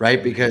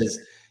 right? Because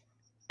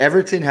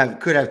Everton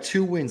could have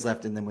 2 wins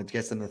left in them, which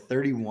gets them to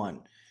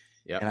 31.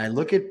 Yep. And I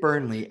look at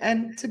Burnley,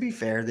 and to be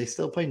fair, they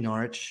still play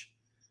Norwich.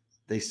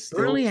 They still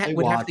Burnley play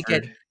would Watford.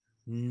 have to get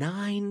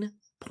 9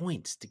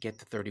 points to get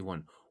to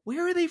 31.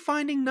 Where are they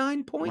finding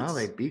 9 points? Well,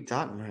 they beat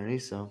Tottenham already,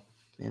 so,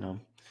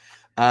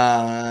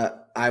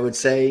 I would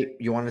say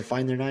you want to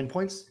find their 9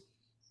 points?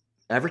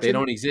 Everton? They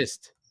don't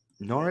exist.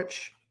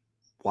 Norwich,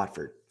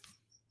 Watford.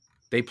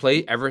 They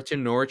play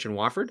Everton, Norwich, and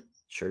Watford?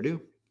 Sure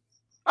do.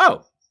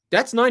 Oh,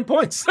 that's 9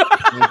 points. 9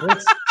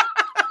 points.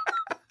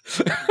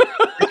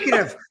 They could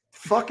have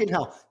fucking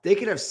hell. They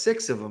could have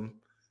 6 of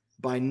them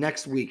by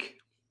next week.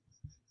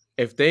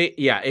 If they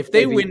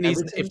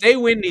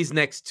win these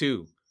next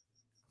 2,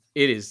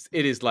 it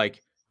is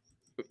like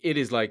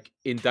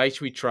in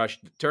Dyche we trust.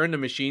 Turn the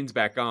machines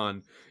back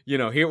on.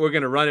 Here we're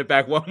gonna run it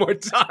back one more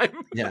time.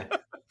 Yeah.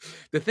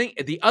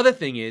 The other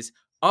thing is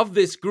of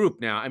this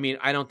group now. I mean,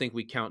 I don't think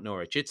we count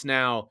Norwich. It's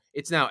now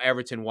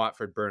Everton,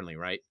 Watford, Burnley,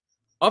 right?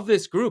 Of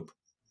this group,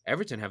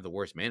 Everton have the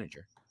worst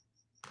manager.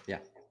 Yeah.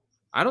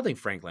 I don't think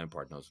Frank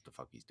Lampard knows what the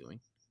fuck he's doing.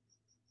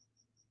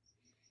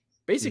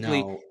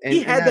 Basically, no.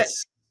 He had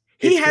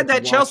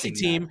that Chelsea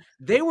team.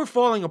 They were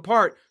falling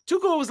apart.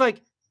 Tuchel was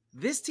like,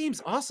 this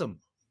team's awesome.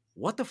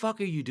 What the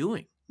fuck are you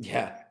doing?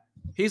 Yeah.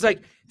 He's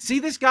like, see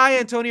this guy,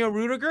 Antonio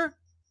Rudiger?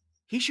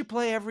 He should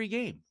play every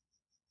game.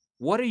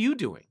 What are you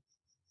doing?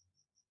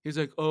 He's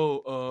like, and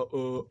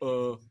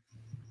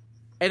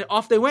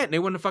off they went. And they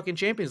won the fucking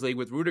Champions League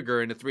with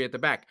Rudiger and the 3 at the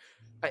back.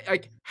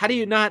 How do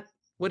you not?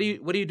 What are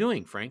you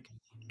doing, Frank?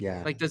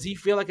 Yeah. Like, does he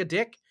feel like a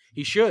dick?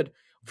 He should.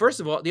 First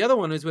of all, the other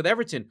one is with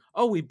Everton.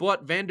 Oh, we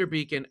bought Van der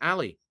Beek and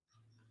Ali.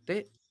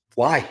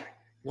 Why?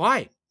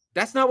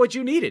 That's not what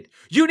you needed.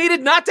 You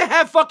needed not to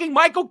have fucking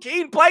Michael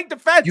Keane playing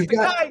defense.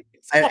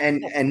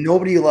 And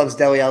nobody loves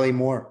Dele Alli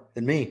more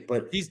than me,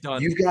 but he's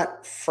done. You've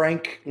got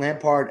Frank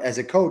Lampard as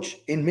a coach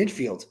in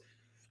midfield.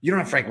 You don't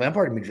have Frank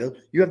Lampard in midfield.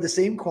 You have the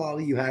same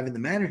quality you have in the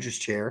manager's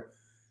chair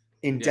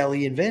in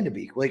Dele and Van de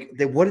Beek. Like,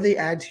 what do they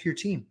add to your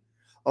team?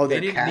 Oh,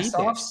 they're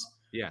cast-offs?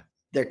 Yeah.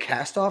 They're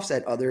cast-offs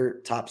at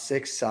other top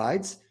 6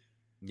 sides?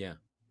 Yeah.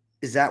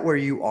 Is that where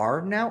you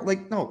are now?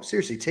 Like, no,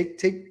 seriously,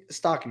 take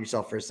stock in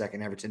yourself for a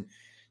second, Everton.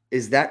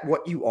 Is that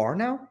what you are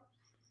now?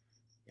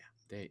 Yeah,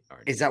 they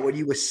are. Is that what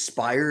you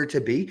aspire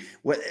to be?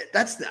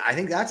 I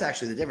think that's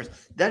actually the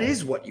difference. That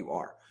is what you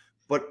are.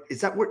 But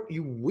is that what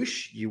you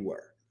wish you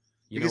were?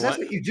 Because that's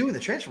what you do in the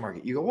transfer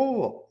market. You go,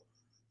 whoa,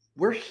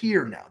 we're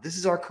here now. This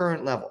is our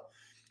current level.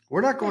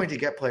 We're not going to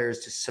get players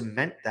to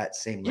cement that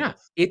same level.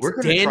 Yeah,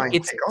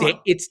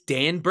 it's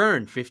Dan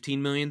Burn, $15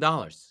 million.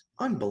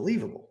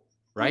 Unbelievable.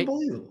 right?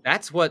 Unbelievable.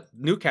 That's what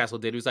Newcastle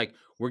did. It was like,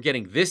 we're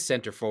getting this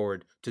center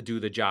forward to do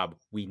the job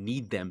we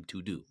need them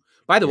to do.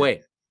 By the Yeah.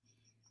 way,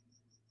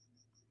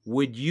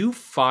 would you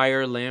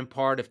fire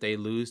Lampard if they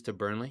lose to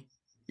Burnley?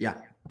 Yeah.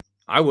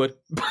 I would.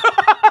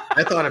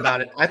 I thought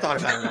about it. I thought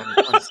about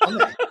it on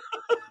Sunday.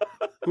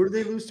 Who did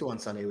they lose to on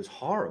Sunday? It was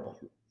horrible.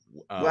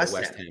 West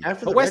West Ham. Ham.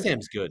 After But the West red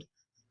Ham's zone. good.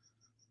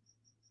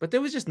 But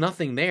there was just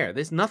nothing there.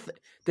 There's nothing.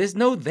 There's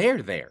no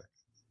there.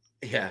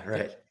 Yeah,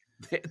 right.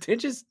 They're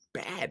just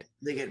bad.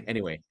 They get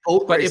Anyway,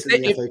 boat but if race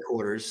in they, the if FA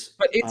quarters.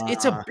 but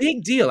it's a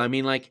big deal. I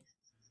mean, like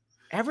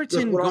Look,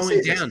 Everton what I'll say going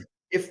is this. down.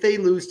 If they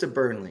lose to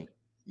Burnley,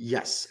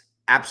 yes,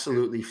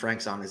 absolutely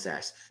Frank's on his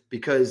ass.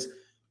 Because,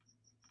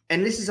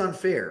 and this is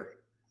unfair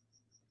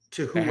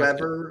to They have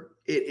to. whoever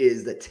it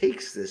is that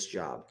takes this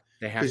job.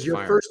 They have Because to your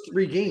fire him. first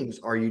 3 games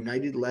are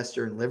United,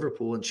 Leicester, and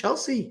Liverpool, and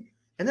Chelsea,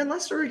 and then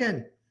Leicester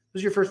again.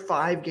 Those are your first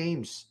 5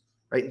 games,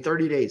 right, in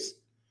 30 days.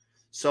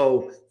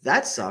 So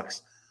that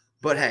sucks.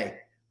 But hey,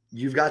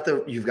 you've got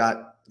the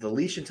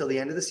leash until the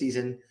end of the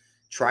season.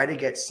 Try to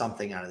get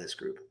something out of this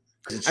group.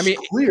 Because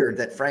it's clear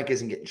that Frank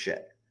isn't getting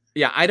shit.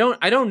 Yeah, I don't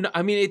know.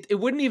 I mean, it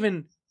wouldn't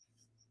even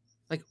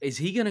like. Is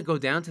he going to go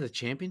down to the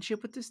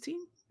championship with this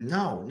team?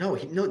 No.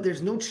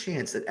 There's no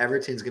chance that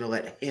Everton's going to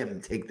let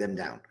him take them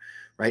down,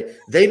 right?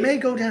 They may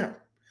go down,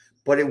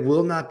 but it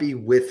will not be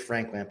with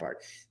Frank Lampard.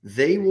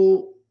 They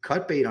will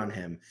cut bait on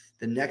him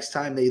the next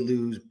time they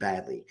lose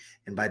badly,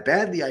 and by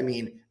badly I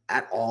mean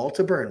at all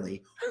to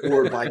Burnley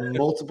or by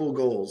multiple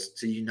goals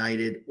to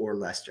United or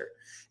Leicester.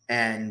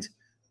 And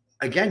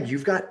again,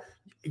 you've got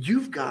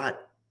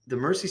the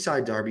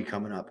Merseyside derby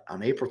coming up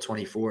on April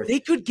 24th. They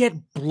could get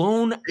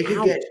blown They could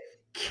out. get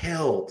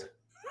killed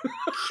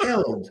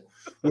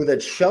with a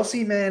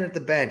Chelsea man at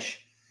the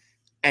bench,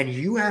 and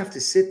you have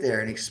to sit there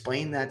and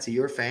explain that to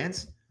your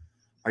fans.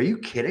 Are you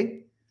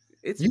kidding?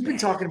 You've been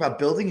talking about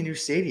building a new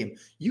stadium.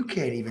 You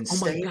can't even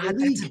stay in the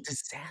league. That's a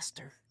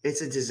disaster.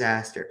 It's a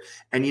disaster.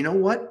 And you know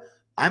what?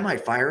 I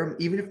might fire him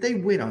even if they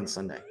win on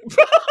Sunday.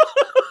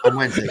 On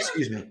Wednesday,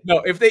 excuse me.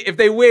 No, if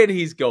they win,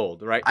 he's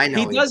gold, right? I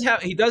know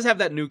he does have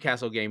that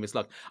Newcastle game. It's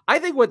luck. I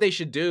think what they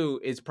should do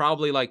is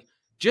probably like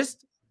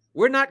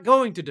we're not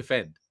going to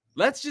defend.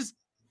 Let's just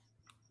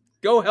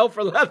go hell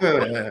for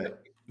leather.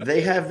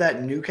 They have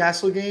that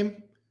Newcastle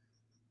game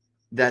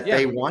that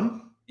they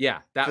won. Yeah,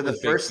 that for was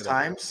the first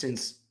time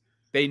since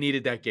they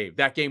needed that game.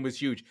 That game was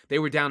huge. They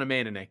were down a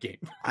man in that game.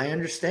 I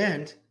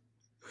understand.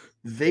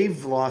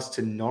 They've lost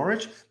to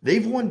Norwich.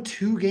 They've won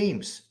 2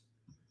 games.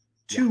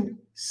 In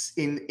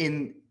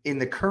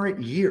the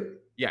current year.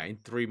 Yeah, in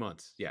 3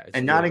 months. Yeah.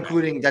 And not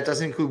including that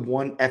doesn't include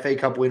one FA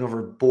Cup win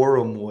over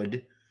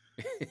Bournemouth.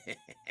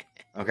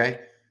 Okay.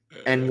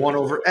 And one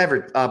over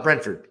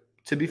Brentford.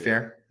 To be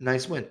fair,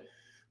 nice win.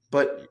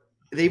 But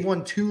they've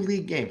won 2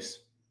 league games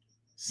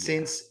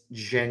since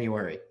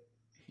January.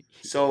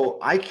 So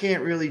I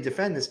can't really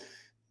defend this.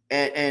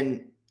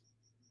 And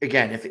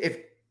again, if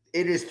it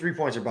is 3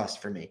 points or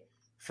bust for me,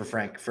 for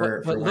Frank,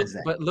 for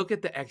Wednesday. But look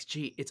at the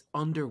XG. It's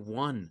under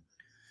 1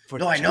 for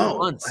 2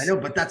 months. I know,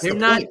 but that's the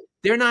point.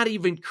 They're not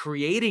even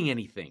creating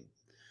anything.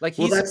 Like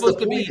he's that's supposed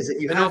the to point, be is that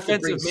you an have to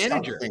offensive bring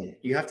manager. Something.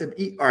 You have to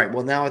eat. All right.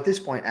 Well, now at this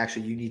point,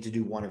 actually, you need to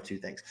do one of 2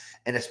 things.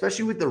 And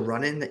especially with the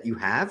run-in that you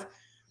have,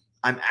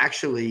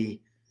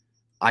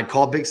 I'd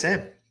call Big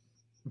Sam.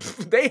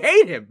 They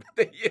hate him.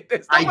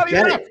 I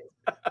get it.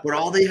 But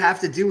all they have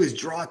to do is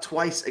draw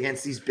twice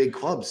against these big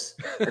clubs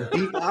and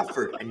beat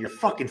Watford, and you're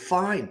fucking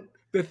fine.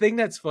 The thing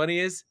that's funny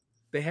is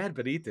they had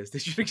Benitez. They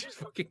should have just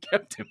fucking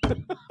kept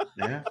him.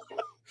 Yeah.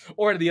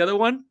 Or the other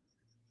one,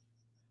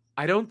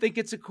 I don't think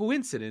it's a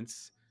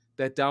coincidence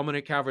that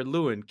Dominic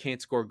Calvert-Lewin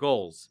can't score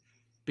goals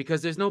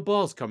because there's no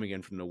balls coming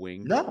in from the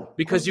wing. No.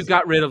 Because you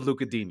got rid of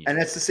Luca Digne. And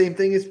that's the same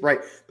thing as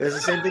but it's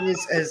the same thing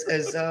as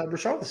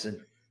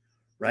Richarlison,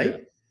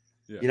 right?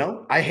 Yeah. You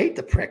know, I hate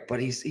the prick, but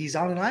he's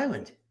on an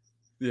island.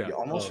 Yeah, you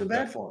almost feel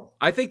bad for him.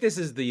 I think this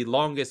is the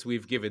longest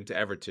we've given to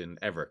Everton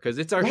ever because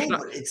it's our.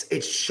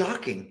 It's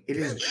shocking. It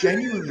is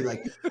genuinely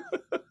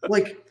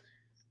like.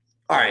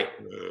 All right,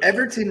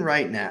 Everton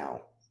right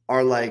now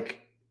are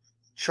like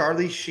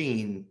Charlie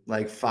Sheen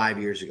like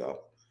 5 years ago,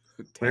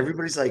 when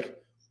everybody's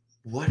like,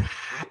 "What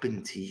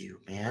happened to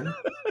you, man?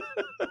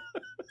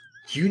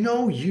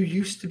 You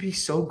used to be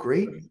so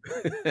great.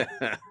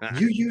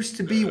 You used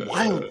to be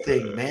Wild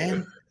Thing,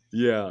 man."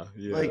 Yeah.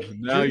 Like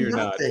now you're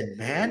nothing, not,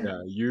 man.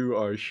 Yeah, you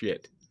are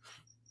shit.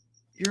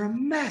 You're a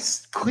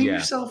mess. Clean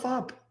yourself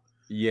up.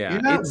 Yeah,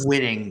 you're not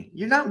winning.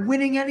 You're not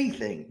winning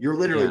anything. You're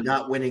literally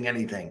not winning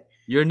anything.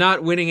 You're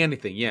not winning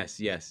anything.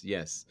 Yes.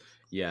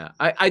 Yeah,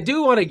 I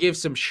do want to give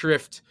some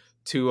shrift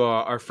to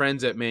our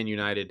friends at Man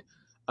United.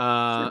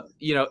 Sure.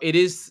 You know, it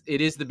is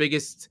the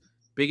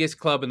biggest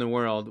club in the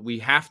world. We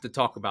have to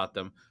talk about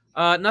them.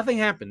 Nothing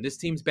happened. This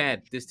team's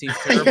bad. This team's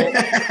terrible. All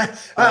right,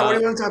 what do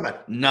you want to talk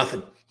about?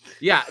 Nothing.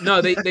 Yeah,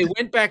 no, they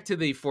went back to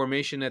the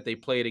formation that they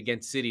played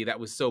against City. That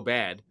was so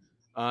bad.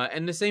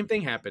 And the same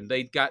thing happened.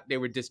 They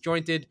were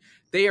disjointed.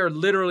 They are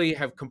literally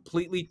have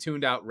completely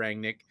tuned out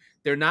Rangnick.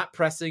 They're not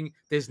pressing.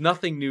 There's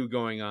nothing new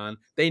going on.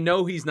 They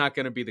know he's not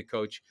going to be the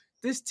coach.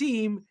 This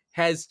team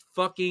has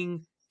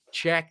fucking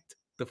checked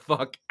the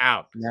fuck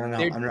out. No.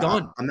 They're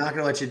done. I'm not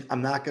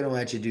gonna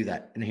let you do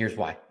that. And here's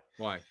why.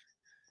 Why?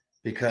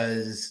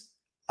 Because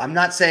I'm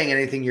not saying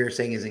anything you're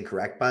saying is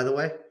incorrect, by the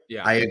way.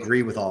 Yeah. I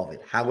agree with all of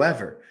it.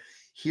 However,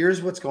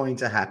 here's what's going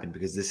to happen,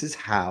 because this is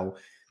how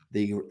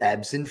the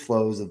ebbs and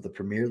flows of the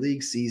Premier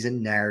League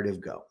season narrative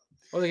go.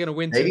 Well, they're going to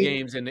win 2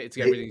 games and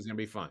everything's going to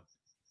be fine.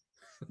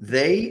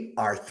 They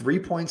are 3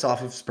 points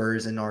off of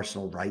Spurs and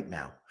Arsenal right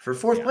now for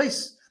fourth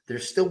place. They're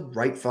still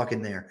right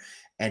fucking there.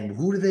 And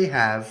who do they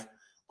have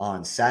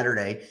on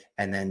Saturday?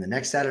 And then the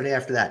next Saturday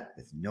after that,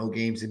 with no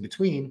games in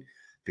between,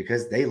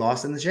 because they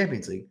lost in the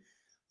Champions League.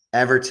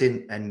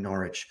 Everton and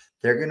Norwich.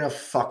 They're going to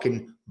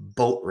fucking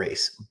boat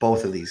race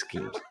both of these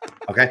games.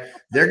 Okay.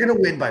 They're going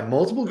to win by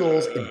multiple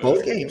goals in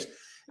both games.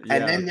 Yeah.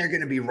 And then they're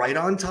going to be right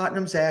on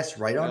Tottenham's ass,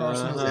 right on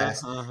Arsenal's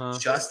ass,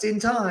 just in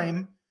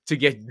time to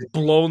get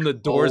blown the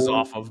doors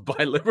off of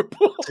by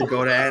Liverpool. To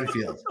go to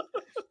Anfield.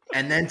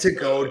 And then to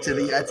go to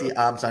the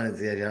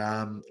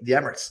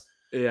Emirates.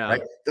 Yeah.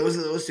 Right? Those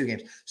are those 2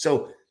 games.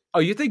 So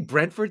you think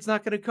Brentford's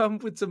not going to come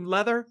with some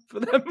leather for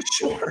them?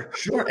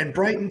 Sure. And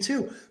Brighton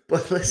too.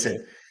 But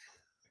listen,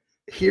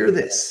 hear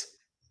this.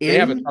 They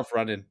have a tough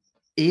run in.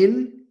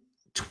 In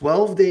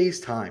 12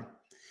 days' time,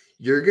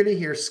 you're going to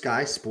hear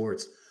Sky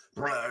Sports,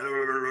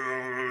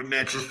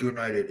 Manchester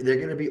United. They're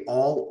going to be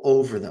all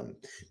over them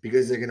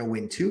because they're going to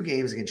win 2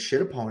 games against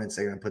shit opponents.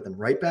 They're going to put them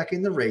right back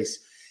in the race.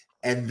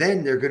 And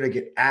then they're going to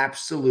get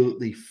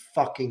absolutely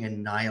fucking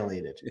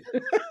annihilated.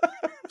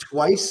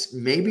 Twice,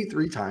 maybe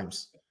 3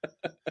 times.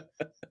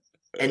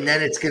 And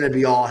then it's going to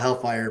be all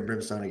hellfire and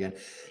brimstone again.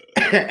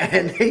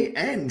 And they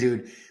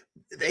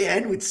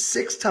end with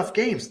 6 tough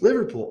games.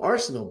 Liverpool,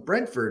 Arsenal,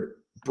 Brentford,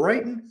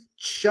 Brighton,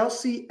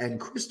 Chelsea, and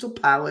Crystal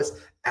Palace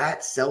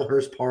at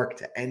Selhurst Park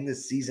to end the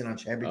season on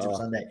Championship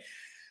Sunday.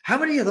 How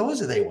many of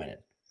those are they winning,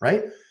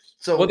 right?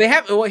 So, they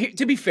have. Well,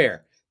 to be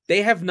fair,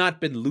 they have not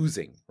been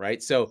losing,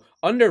 right? So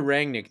under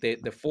Rangnick,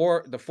 the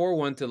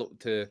 4-1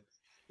 to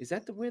is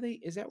that where they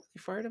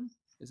fired him?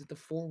 Is it the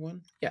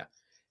 4-1? Yeah,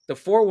 the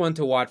 4-1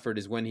 to Watford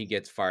is when he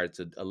gets fired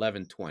to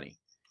 11-20.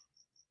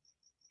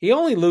 He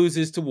only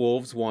loses to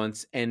Wolves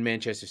once and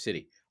Manchester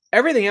City.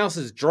 Everything else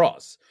is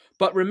draws.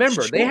 But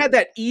remember, they had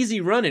that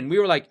easy run in. We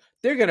were like,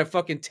 they're going to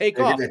fucking take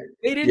off.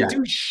 They didn't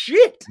do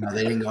shit. No,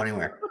 they didn't go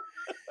anywhere.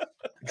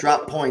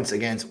 Drop points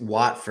against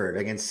Watford,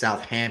 against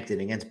Southampton,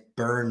 against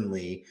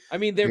Burnley. I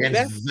mean, they're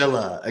against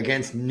Villa,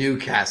 against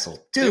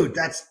Newcastle. Dude,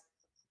 that's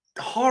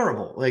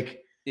horrible.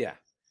 Yeah.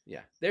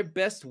 Their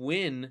best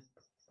win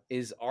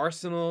is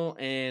Arsenal,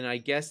 and I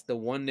guess the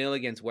 1-0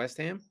 against West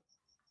Ham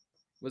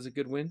was a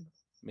good win,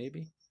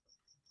 maybe.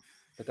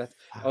 But that's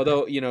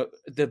although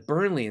the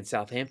Burnley and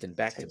Southampton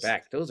back to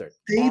back. Those are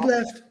they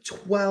left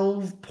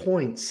 12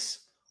 points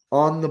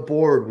on the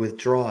board with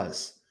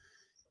draws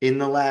in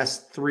the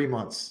last 3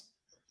 months.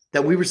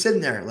 That we were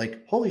sitting there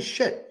like, holy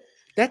shit.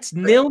 That's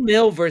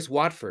 0-0 versus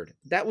Watford.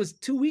 That was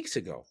 2 weeks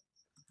ago.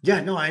 Yeah,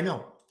 no, I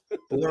know.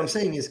 But what I'm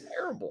saying is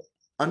terrible.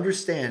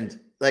 Understand,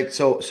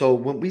 so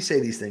when we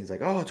say these things like,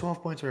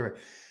 12 points, whatever.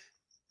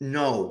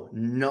 No,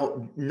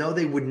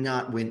 they would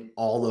not win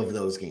all of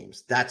those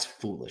games. That's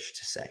foolish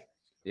to say.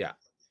 Yeah.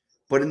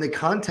 But in the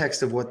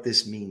context of what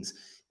this means,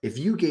 if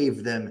you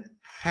gave them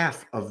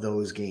half of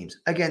those games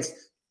against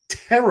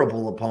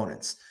terrible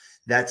opponents,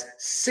 that's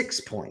 6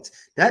 points.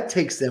 That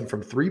takes them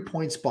from 3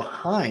 points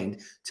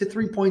behind to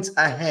 3 points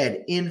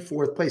ahead in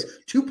 4th place.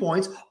 2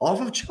 points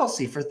off of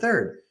Chelsea for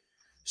 3rd.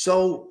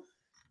 So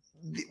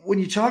when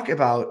you talk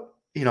about,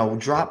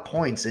 drop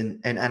points, and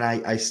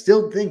I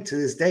still think to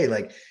this day,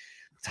 like,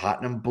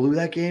 Tottenham blew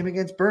that game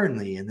against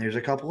Burnley, and there's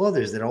a couple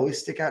others that always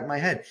stick out in my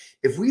head.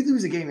 If we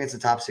lose a game against a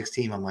top 6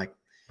 team, I'm like,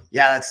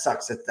 yeah, that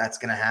sucks. That's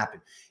going to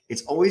happen.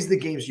 It's always the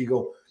games you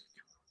go,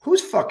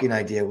 whose fucking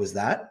idea was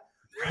that?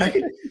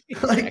 Right?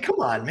 Like, come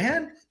on,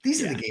 man.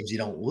 These are the games you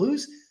don't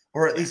lose,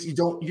 or at least you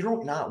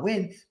don't not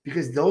win,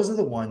 because those are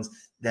the ones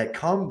that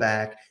come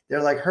back.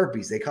 They're like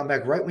herpes. They come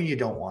back right when you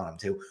don't want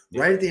them to,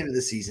 right at the end of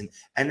the season.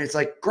 And it's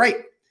like, great.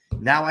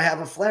 Now I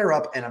have a flare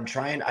up, and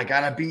I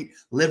got to beat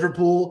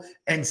Liverpool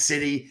and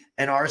City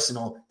and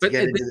Arsenal to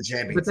get into the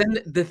Champions League.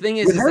 But then the thing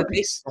is that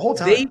the whole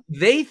time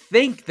they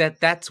think that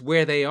that's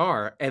where they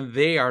are, and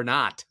they are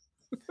not.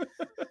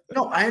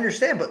 No, I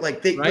understand, but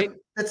but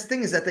that's the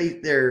thing, is that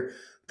they're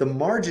the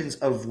margins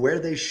of where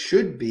they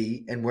should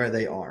be and where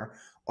they are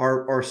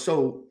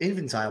so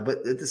infantile. But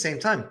at the same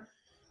time,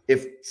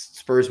 if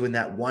Spurs win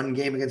that one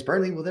game against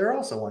Burnley, well, they're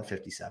also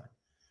 157.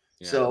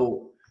 Yeah.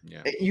 So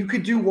you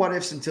could do what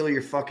ifs until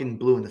you're fucking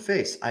blue in the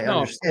face. I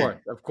understand.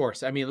 Of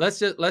course. I mean, let's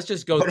just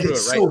go through it, right?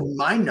 It's so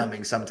mind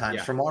numbing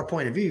sometimes from our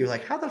point of view. You're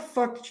like, how the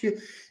fuck did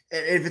you?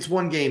 If it's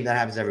one game, that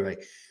happens to everybody.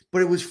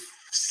 But it was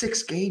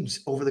 6 games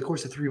over the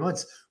course of 3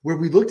 months where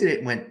we looked at it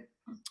and went,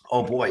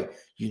 oh boy,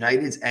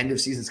 United's end of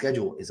season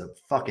schedule is a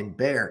fucking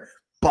bear,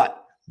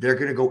 but they're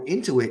going to go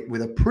into it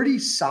with a pretty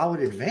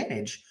solid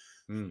advantage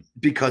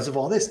because of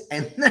all this,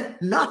 and then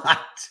not.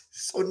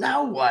 So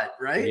now what,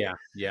 right?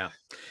 Yeah.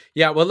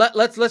 Well,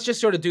 let's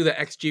just sort of do the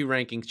XG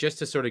rankings just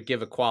to sort of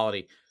give a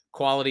quality.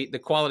 the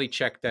quality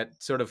check that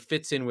sort of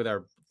fits in with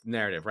our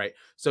narrative, right?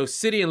 So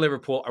City and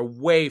Liverpool are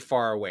way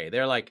far away.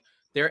 They're like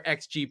their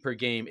XG per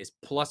game is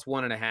plus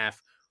 1.5.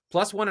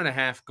 Plus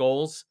 1.5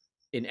 goals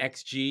in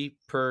XG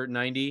per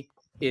 90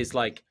 is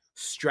like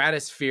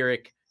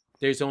stratospheric.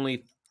 There's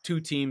only 2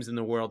 teams in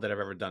the world that have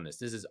ever done this.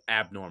 This is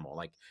abnormal.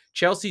 Like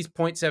Chelsea's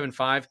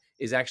 0.75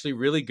 is actually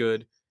really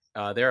good.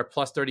 They're a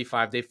plus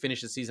 35. They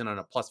finished the season on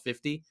a plus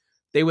 50.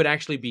 They would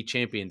actually be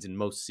champions in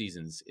most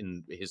seasons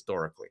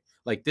historically.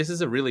 Like this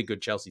is a really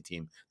good Chelsea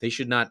team. They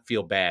should not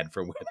feel bad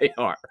for where they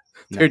are.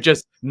 No. They're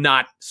just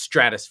not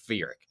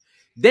stratospheric.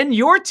 Then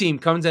your team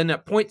comes in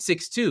at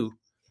 0.62.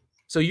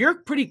 So you're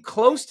pretty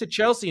close to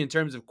Chelsea in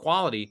terms of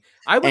quality.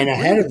 I would agree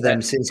ahead with of them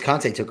that. since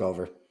Conte took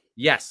over.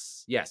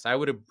 Yes, I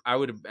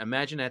would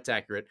imagine that's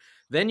accurate.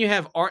 Then you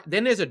have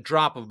then there's a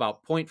drop of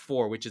about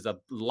 0.4, which is a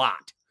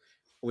lot,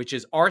 which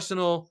is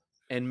Arsenal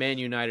and Man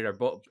United are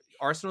both.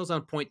 Arsenal's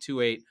on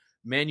 0.28,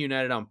 Man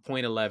United on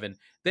 0.11.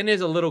 Then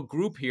there's a little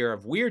group here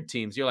of weird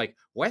teams. You're like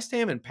West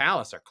Ham and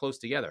Palace are close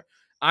together.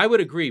 I would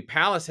agree.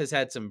 Palace has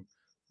had some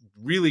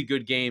really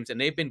good games,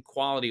 and they've been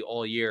quality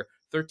all year.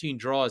 13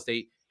 draws.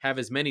 They have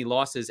as many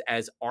losses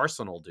as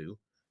Arsenal do.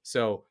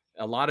 So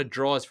a lot of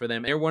draws for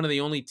them. They're one of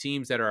the only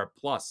teams that are a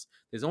plus.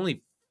 There's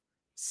only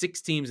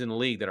 6 teams in the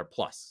league that are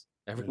plus.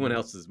 Everyone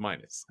else is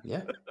minus.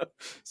 Yeah.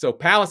 So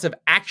Palace have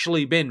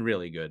actually been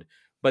really good.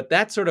 But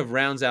that sort of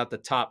rounds out the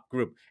top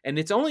group. And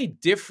it's only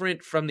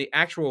different from the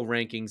actual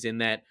rankings in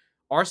that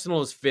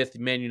Arsenal is 5th,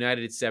 Man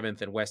United is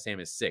 7th, and West Ham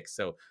is 6th.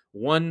 So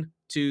 1,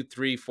 2,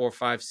 3, 4,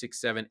 5,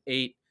 6, 7,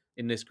 8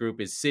 in this group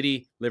is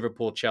City,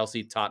 Liverpool,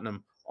 Chelsea,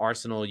 Tottenham,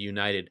 Arsenal,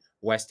 United,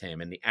 West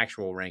Ham. And the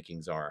actual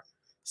rankings are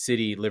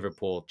City,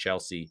 Liverpool,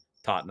 Chelsea,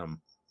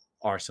 Tottenham,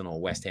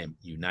 Arsenal, West Ham,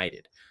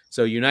 United.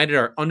 So United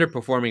are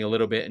underperforming a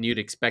little bit, and you'd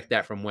expect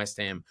that from West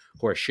Ham,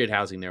 who are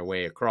shithousing their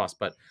way across.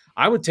 But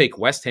I would take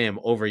West Ham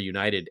over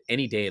United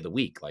any day of the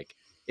week. Like,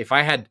 if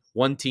I had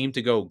one team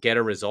to go get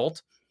a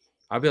result,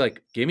 I'd be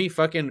like, give me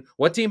fucking,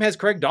 what team has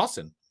Craig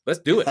Dawson? Let's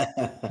do it.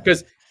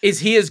 Because is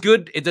he as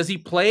good? Does he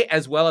play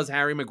as well as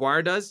Harry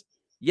Maguire does?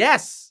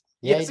 Yes.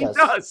 Yeah, yes, he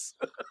does.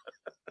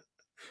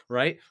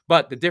 Right?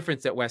 But the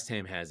difference that West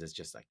Ham has is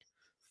just like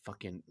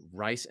fucking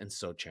Rice and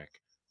Souček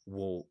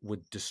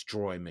would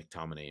destroy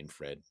McTominay and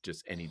Fred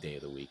just any day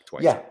of the week,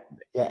 twice. Yeah,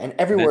 yeah, and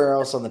everywhere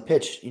else on the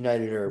pitch,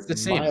 United are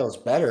miles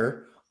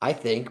better, I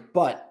think.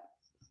 But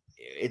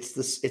it's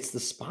the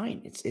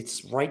spine.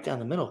 It's right down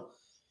the middle.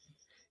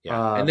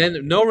 Yeah, and then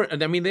the no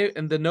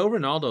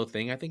Ronaldo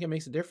thing, I think it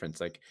makes a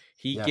difference. Like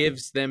he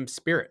gives them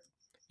spirit,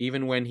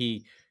 even when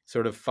he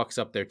sort of fucks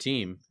up their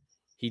team.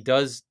 He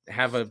does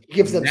have he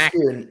gives them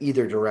spirit in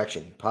either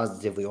direction,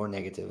 positively or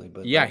negatively.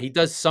 But yeah, he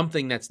does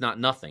something that's not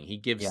nothing. He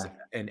gives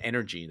an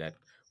energy that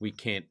we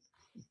can't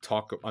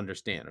talk or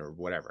understand or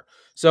whatever.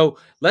 So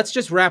let's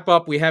just wrap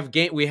up. We have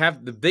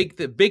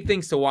the big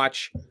things to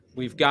watch.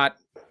 We've got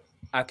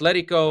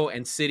Atletico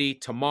and City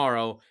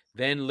tomorrow,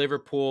 then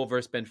Liverpool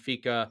versus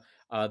Benfica.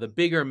 The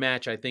bigger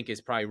match, I think,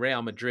 is probably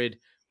Real Madrid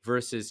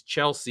versus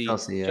Chelsea.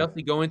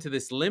 Chelsea go into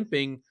this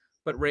limping,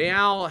 but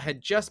Real had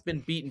just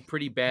been beaten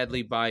pretty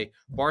badly by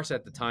Barca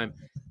at the time.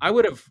 I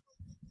would have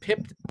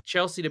pipped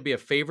Chelsea to be a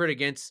favorite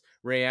against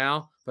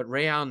Real, but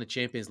Real in the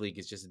Champions League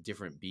is just a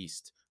different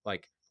beast.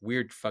 Like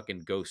weird fucking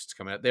ghosts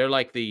coming out. They're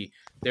like the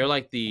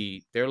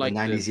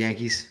 90s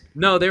Yankees.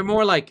 No, they're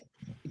more like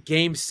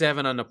Game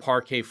 7 on the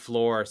parquet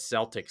floor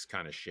Celtics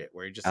kind of shit,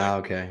 where you're just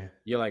like,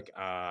 you're like,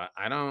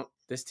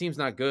 this team's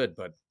not good,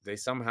 but they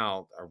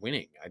somehow are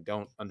winning. I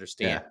don't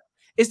understand.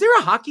 Is there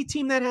a hockey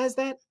team that has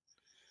that?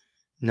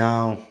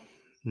 No.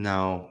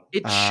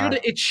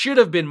 It should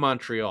have been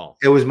Montreal.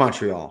 It was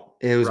Montreal.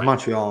 It was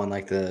Montreal in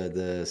like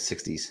the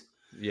 60s.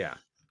 Yeah.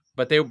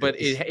 But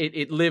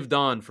it lived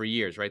on for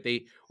years, right?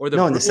 In the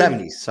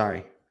 70s,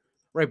 sorry.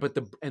 Right, but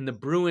the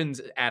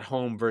Bruins at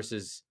home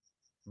versus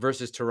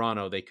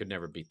Toronto, they could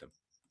never beat them.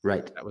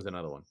 Right. That was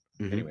another one.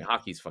 Mm-hmm. Anyway,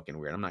 hockey's fucking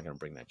weird. I'm not going to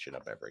bring that shit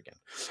up ever again.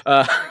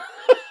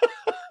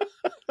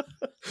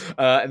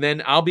 And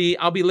then I'll be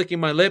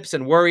licking my lips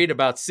and worried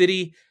about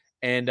City.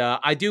 And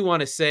I do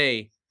want to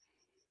say,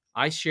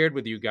 I shared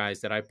with you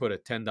guys that I put a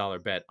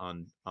 $10 bet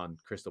on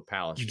Crystal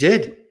Palace. You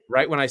did?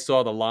 Right when I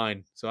saw the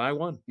line. So I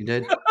won. You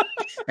did?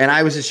 And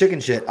I was a chicken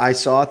shit. I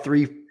saw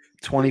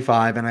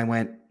 325 and I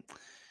went,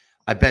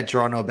 I bet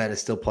draw no bet is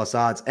still plus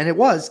odds. And it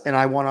was, and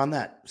I won on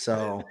that.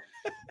 So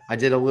I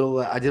did a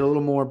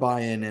little more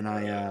buy-in and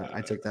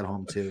I took that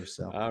home too.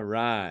 So All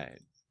right.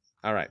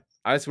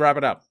 Let's wrap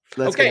it up.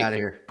 Let's get out of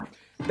here.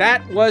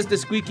 That was the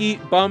Squeaky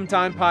Bum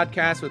Time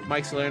podcast with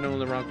Mike Salerno and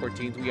Laurent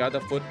Cortines. We are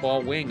the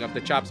football wing of the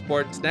Chop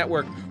Sports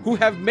Network, who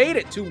have made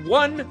it to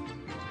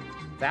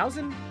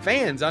 1,000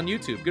 fans on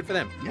YouTube. Good for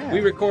them. Yeah. We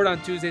record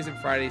on Tuesdays and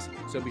Fridays,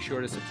 so be sure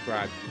to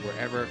subscribe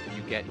wherever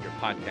you get your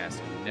podcast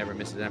so you never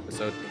miss an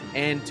episode.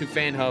 And to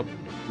FanHub,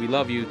 we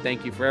love you.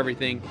 Thank you for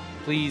everything.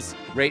 Please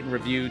rate and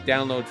review,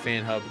 download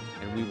FanHub,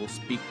 and we will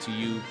speak to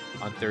you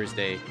on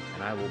Thursday,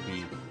 and I will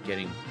be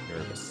getting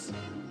nervous.